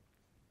you?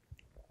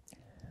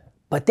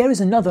 But there is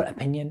another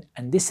opinion,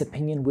 and this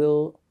opinion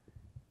will,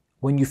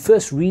 when you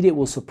first read it,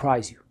 will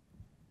surprise you.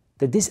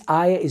 That this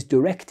ayah is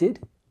directed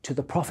to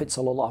the Prophet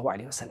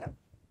ﷺ.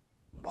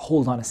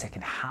 Hold on a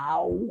second,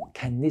 how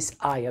can this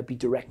ayah be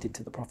directed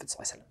to the Prophet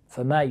ﷺ?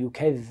 فَمَا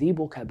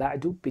يُكَذِّبُكَ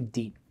بَعْدُ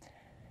بِالدِّينِ.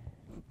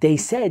 They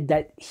said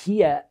that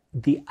here,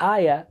 the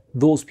ayah,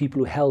 those people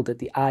who held that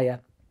the ayah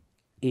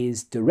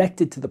is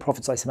directed to the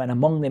Prophet ﷺ, and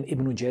among them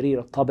Ibn Jarir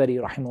al-Tabari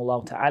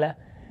rahimahullah ta'ala,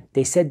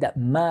 they said that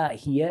ma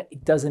here,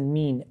 it doesn't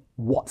mean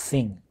what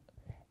thing,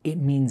 it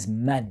means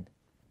man,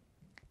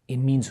 it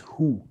means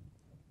who.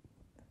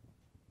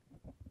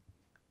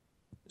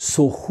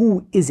 So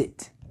who is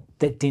it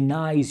that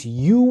denies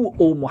you,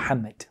 O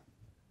Muhammad?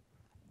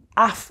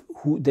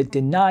 That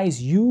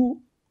denies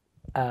you,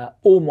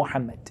 O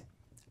Muhammad,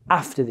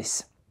 after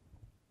this?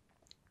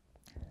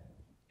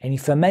 And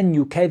فَمَنْ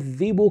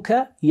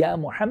يُكَذِّبُكَ يَا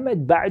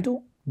مُحَمَّدْ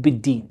بَعْدُ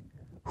بِالدِّينِ.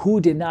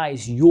 Who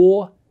denies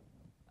your,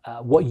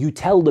 what you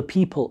tell the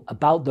people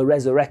about the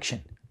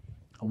resurrection,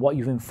 and what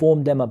you've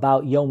informed them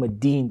about Yawm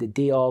ad-Din, the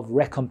day of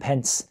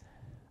recompense,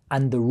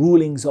 and the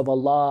rulings of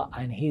Allah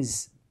and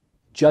His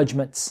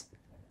judgments.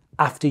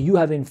 After you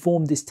have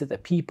informed this to the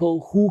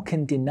people, who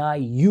can deny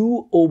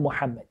you, O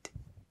Muhammad?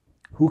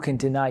 Who can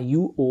deny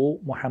you,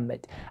 O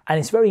Muhammad? And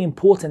it's very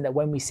important that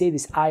when we say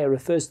this ayah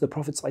refers to the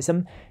Prophet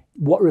ﷺ,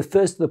 what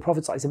refers to the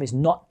Prophet ﷺ is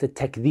not the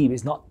takdeeb,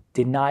 is not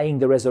denying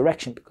the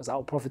resurrection, because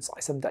our Prophet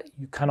ﷺ, that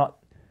you cannot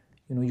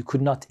You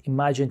could not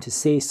imagine to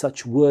say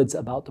such words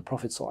about the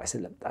Prophet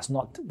ﷺ. That's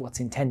not what's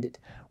intended.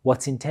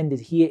 What's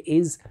intended here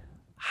is,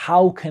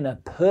 how can a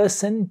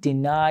person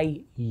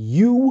deny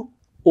you,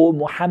 O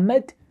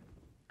Muhammad,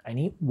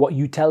 and what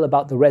you tell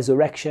about the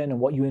resurrection and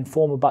what you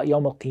inform about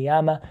Yawm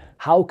al-Qiyamah?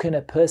 How can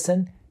a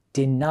person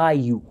deny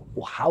you,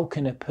 or how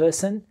can a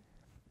person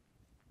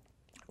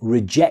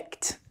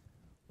reject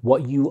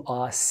what you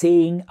are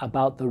saying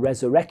about the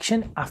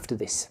resurrection after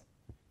this?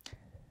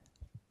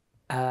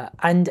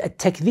 And a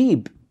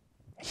takdeeb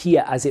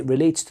here, as it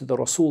relates to the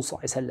Rasul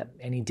ﷺ,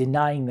 and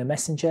denying the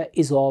messenger,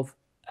 is of,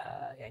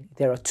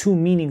 there are two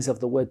meanings of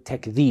the word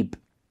takdeeb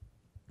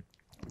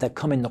that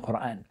come in the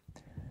Quran.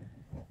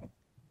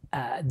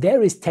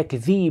 There is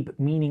takdeeb,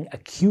 meaning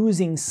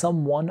accusing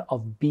someone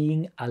of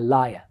being a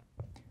liar.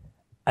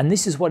 And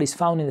this is what is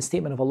found in the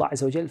statement of Allah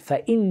Azza wa Jal,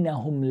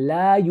 فَإِنَّهُمْ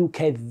لَا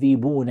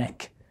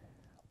يُكَذِّبُونَكَ.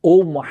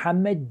 O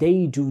Muhammad,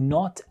 they do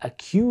not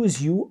accuse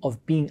you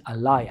of being a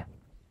liar.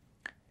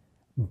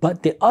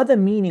 But the other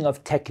meaning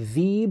of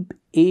takdeeb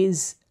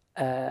is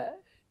jahdul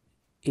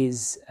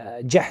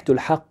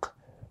haqq,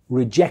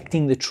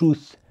 rejecting the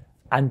truth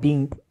and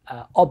being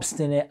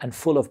obstinate and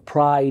full of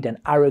pride and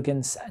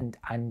arrogance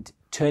and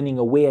turning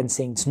away and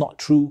saying it's not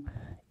true,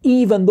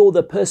 even though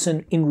the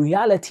person in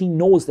reality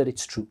knows that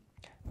it's true.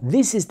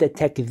 This is the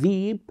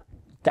takdeeb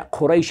that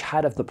Quraysh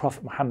had of the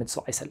Prophet Muhammad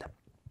ﷺ,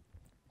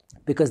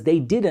 because they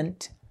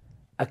didn't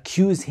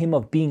accuse him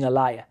of being a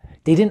liar.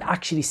 They didn't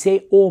actually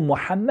say, "Oh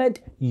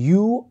Muhammad,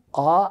 you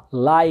are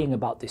lying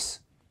about this,"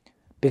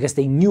 because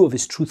they knew of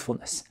his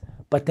truthfulness.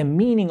 But the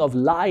meaning of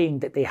lying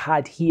that they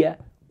had here,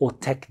 or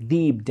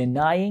takdeeb,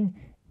 denying,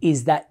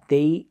 is that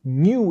they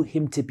knew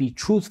him to be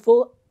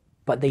truthful,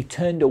 but they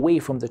turned away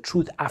from the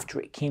truth after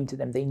it came to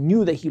them. They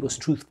knew that he was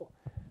truthful,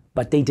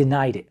 but they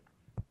denied it.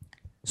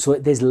 So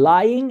there's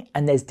lying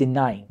and there's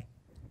denying.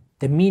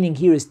 The meaning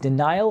here is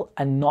denial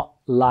and not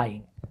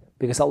lying.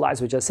 Because Allah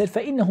Azza wa Jalla said,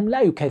 فَإِنَّهُمْ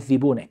لَا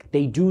يُكَذِّبُونَكَ.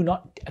 They do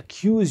not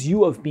accuse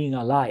you of being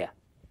a liar.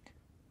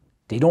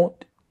 They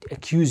don't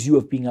accuse you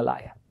of being a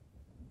liar.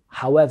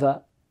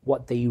 However,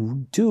 what they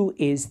do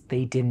is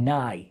they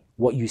deny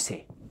what you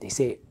say. They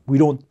say, we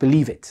don't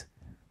believe it.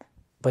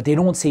 But they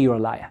don't say you're a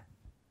liar.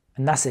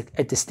 And that's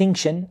a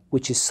distinction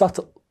which is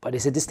subtle, but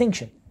it's a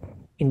distinction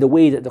in the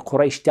way that the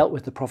Quraysh dealt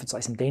with the Prophet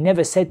ﷺ. They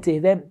never said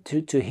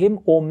to him,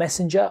 O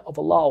Messenger of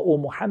Allah, O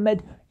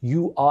Muhammad,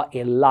 you are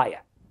a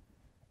liar.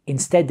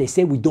 Instead, they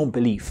say, we don't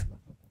believe.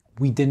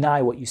 We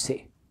deny what you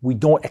say. We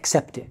don't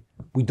accept it.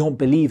 We don't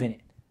believe in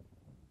it.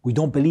 We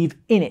don't believe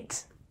in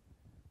it.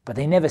 But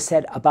they never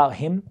said about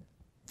him,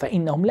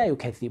 فَإِنَّهُمْ لَا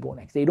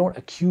يُكَذِّبُونَكَ. They don't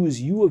accuse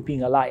you of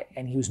being a liar.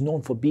 And he was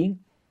known for being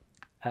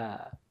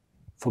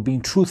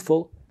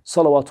truthful.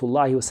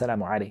 Salawatullahi wa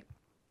salamu alayhi.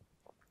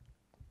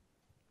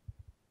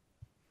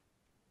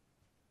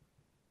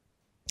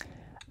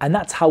 And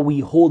that's how we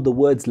hold the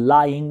words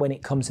lying when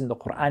it comes in the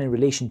Quran in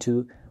relation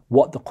to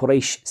what the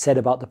Quraysh said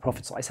about the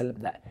Prophet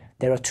ﷺ. That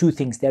there are two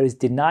things. There is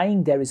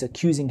denying, there is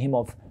accusing him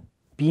of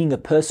being a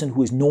person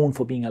who is known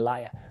for being a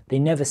liar. They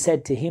never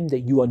said to him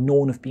that you are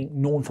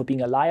known for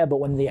being a liar, but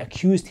when they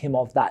accused him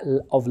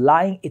of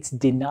lying, it's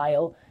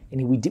denial,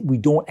 and we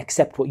don't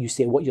accept what you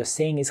say. What you're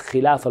saying is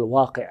khilaf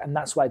al-waqi', and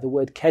that's why the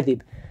word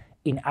kadhib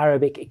in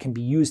Arabic, it can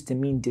be used to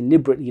mean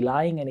deliberately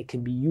lying, and it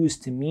can be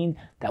used to mean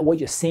that what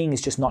you're saying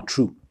is just not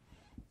true,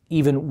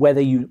 even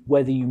whether you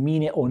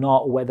mean it or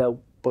not, or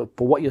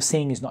but what you're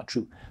saying is not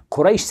true.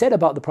 Quraysh said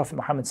about the Prophet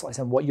Muhammad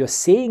ﷺ, what you're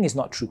saying is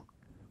not true.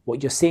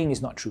 What you're saying is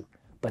not true.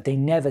 But they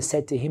never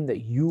said to him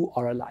that you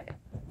are a liar.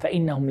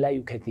 فَإِنَّهُمْ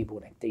لَا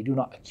يُكَذِّبُونَكَ. They do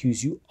not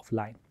accuse you of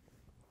lying.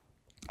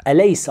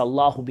 أَلَيْسَ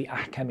اللَّهُ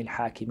بِأَحْكَمِ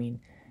الْحَاكِمِينَ.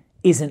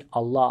 Isn't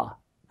Allah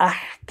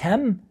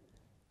أَحْكَمِ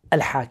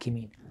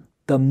الْحَاكِمِينَ?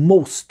 The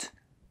most.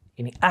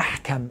 In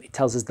أحكم, it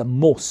tells us the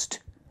most.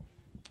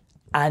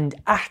 And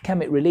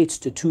أحكم, it relates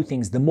to two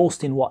things. The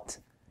most in what?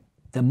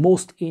 The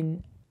most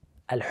in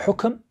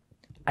al-hukm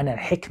and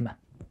al-hikmah.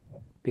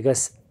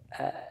 Because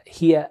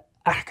here,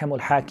 أحكم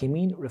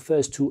الحاكمين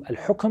refers to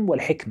al-hukm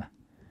wal-hikmah.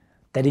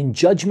 That in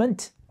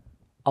judgment,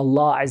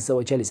 Allah Azza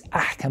wa Jal is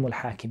أحكم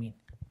الحاكمين.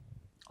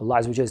 Allah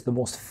Azza wa Jal is the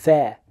most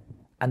fair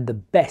and the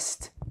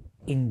best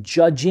in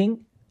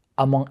judging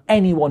among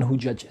anyone who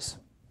judges.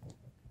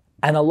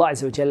 And Allah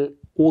Azza wa Jal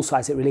also,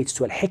 as it relates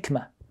to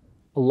al-hikmah,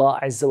 Allah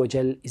Azza wa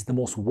Jal is the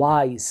most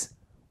wise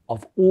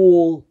of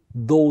all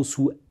those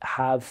who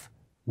have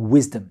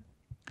wisdom.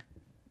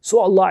 So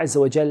Allah Azza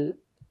wa Jal,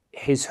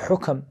 His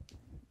hukm,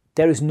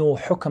 there is no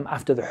hukm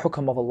after the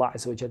hukm of Allah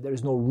Azza wa Jal. There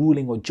is no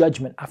ruling or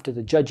judgment after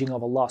the judging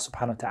of Allah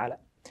subhanahu wa ta'ala.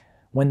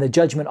 When the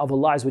judgment of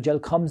Allah Azza wa Jal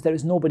comes, there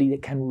is nobody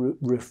that can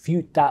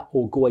refute that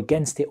or go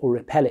against it or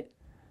repel it.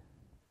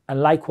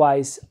 And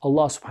likewise,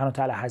 Allah subhanahu wa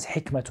ta'ala has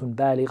hikmatun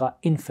baligha,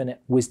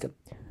 infinite wisdom.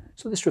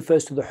 So this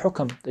refers to the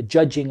hukm, the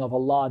judging of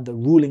Allah, the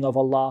ruling of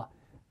Allah,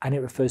 and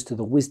it refers to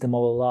the wisdom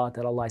of Allah,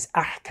 that Allah is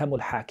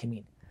ahkamul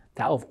hakimin.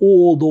 That of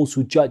all those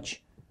who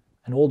judge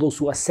and all those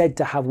who are said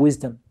to have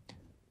wisdom,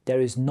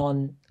 there is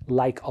none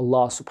like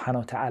Allah subhanahu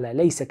wa ta'ala.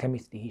 Laysa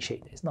kamithlihi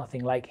shay. There is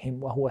nothing like Him.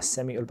 Wa huwa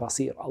as-sami'ul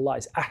basir. Allah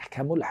is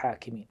ahkamul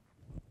hakimin.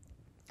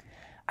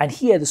 And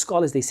here the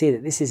scholars, they say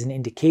that this is an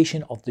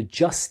indication of the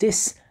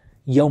justice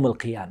Yawm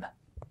al-Qiyamah.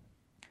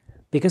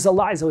 Because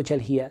Allah Azza wa Jal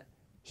here,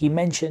 He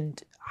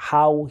mentioned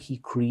how He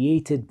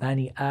created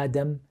Bani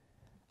Adam,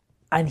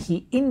 and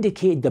He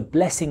indicated the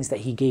blessings that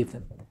He gave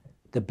them.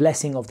 The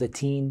blessing of the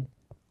teen,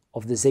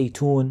 of the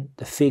zaytun,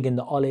 the fig and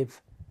the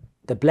olive,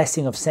 the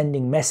blessing of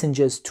sending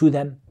messengers to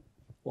them,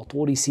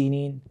 وَطُورِ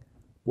سِينِينَ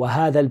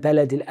وَهَذَا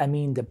الْبَلَدِ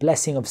الْأَمِينَ, the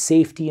blessing of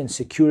safety and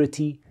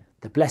security,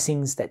 the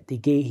blessings that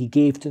He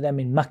gave to them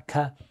in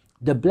Mecca,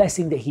 the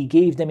blessing that He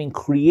gave them in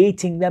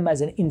creating them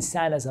as an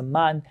insan, as a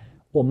man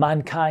or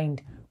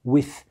mankind,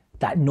 with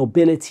that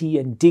nobility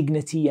and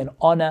dignity and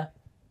honor.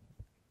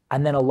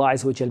 And then Allah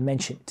Azza wa Jal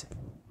mentioned,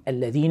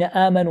 الَّذِينَ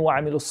آمَنُوا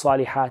وَعَمِلُوا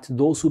الصَّالِحَاتِ,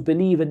 those who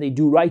believe and they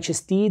do righteous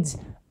deeds.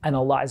 And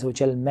Allah Azza wa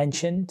Jal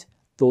mentioned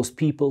those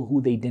people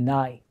who they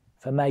deny.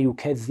 فَمَا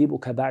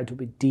يُكَذِّبُكَ بَعْدُ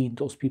بِالدِّينِ,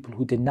 those people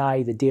who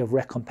deny the day of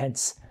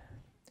recompense.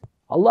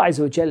 Allah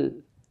Azza wa Jal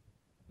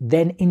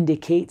then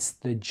indicates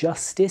the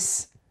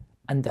justice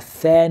and the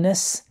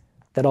fairness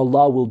that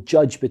Allah will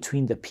judge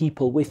between the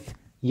people with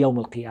Yawm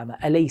al-Qiyamah.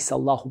 أَلَيْسَ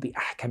اللَّهُ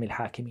بِأَحْكَمِ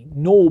الْحَاكِمِينَ.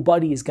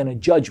 Nobody is going to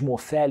judge more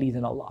fairly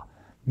than Allah.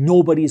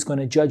 Nobody is going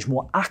to judge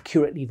more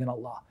accurately than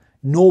Allah.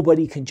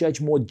 Nobody can judge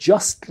more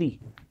justly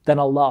than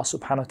Allah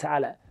subhanahu wa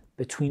ta'ala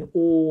between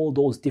all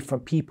those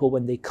different people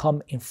when they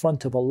come in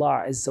front of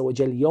Allah Azza wa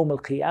Jal Yawm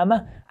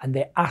al-Qiyamah, and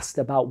they're asked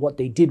about what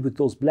they did with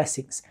those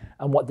blessings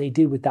and what they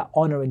did with that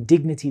honor and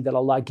dignity that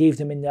Allah gave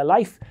them in their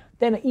life.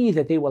 Then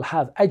either they will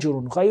have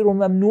ajrun ghayru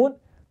mamnoon,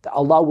 that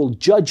Allah will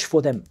judge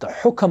for them, the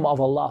hukam of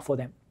Allah for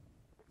them.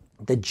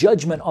 The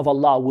judgment of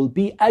Allah will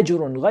be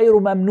ajrun ghayru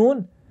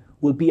mamnoon,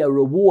 will be a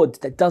reward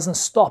that doesn't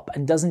stop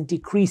and doesn't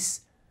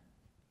decrease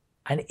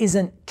and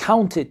isn't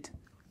counted,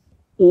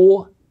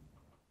 or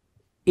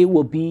it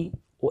will be,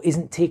 or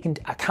isn't taken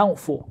account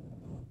for,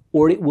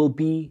 or it will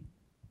be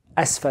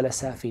asfala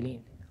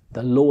safilin,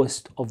 the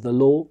lowest of the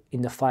low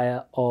in the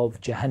fire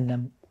of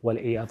Jahannam, wal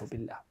iyadhu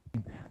billah.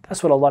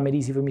 That's what Allah made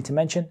easy for me to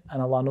mention,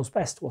 and Allah knows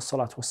best.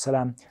 Wassalatu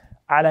wassalam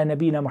ala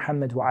nabina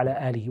Muhammad wa ala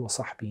alihi wa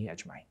sahbihi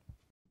ajma'in.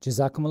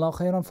 Jazakumullah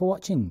khairan for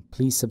watching.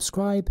 Please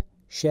subscribe,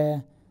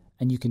 share,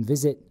 and you can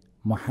visit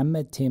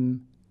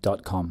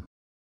muhammadtim.com.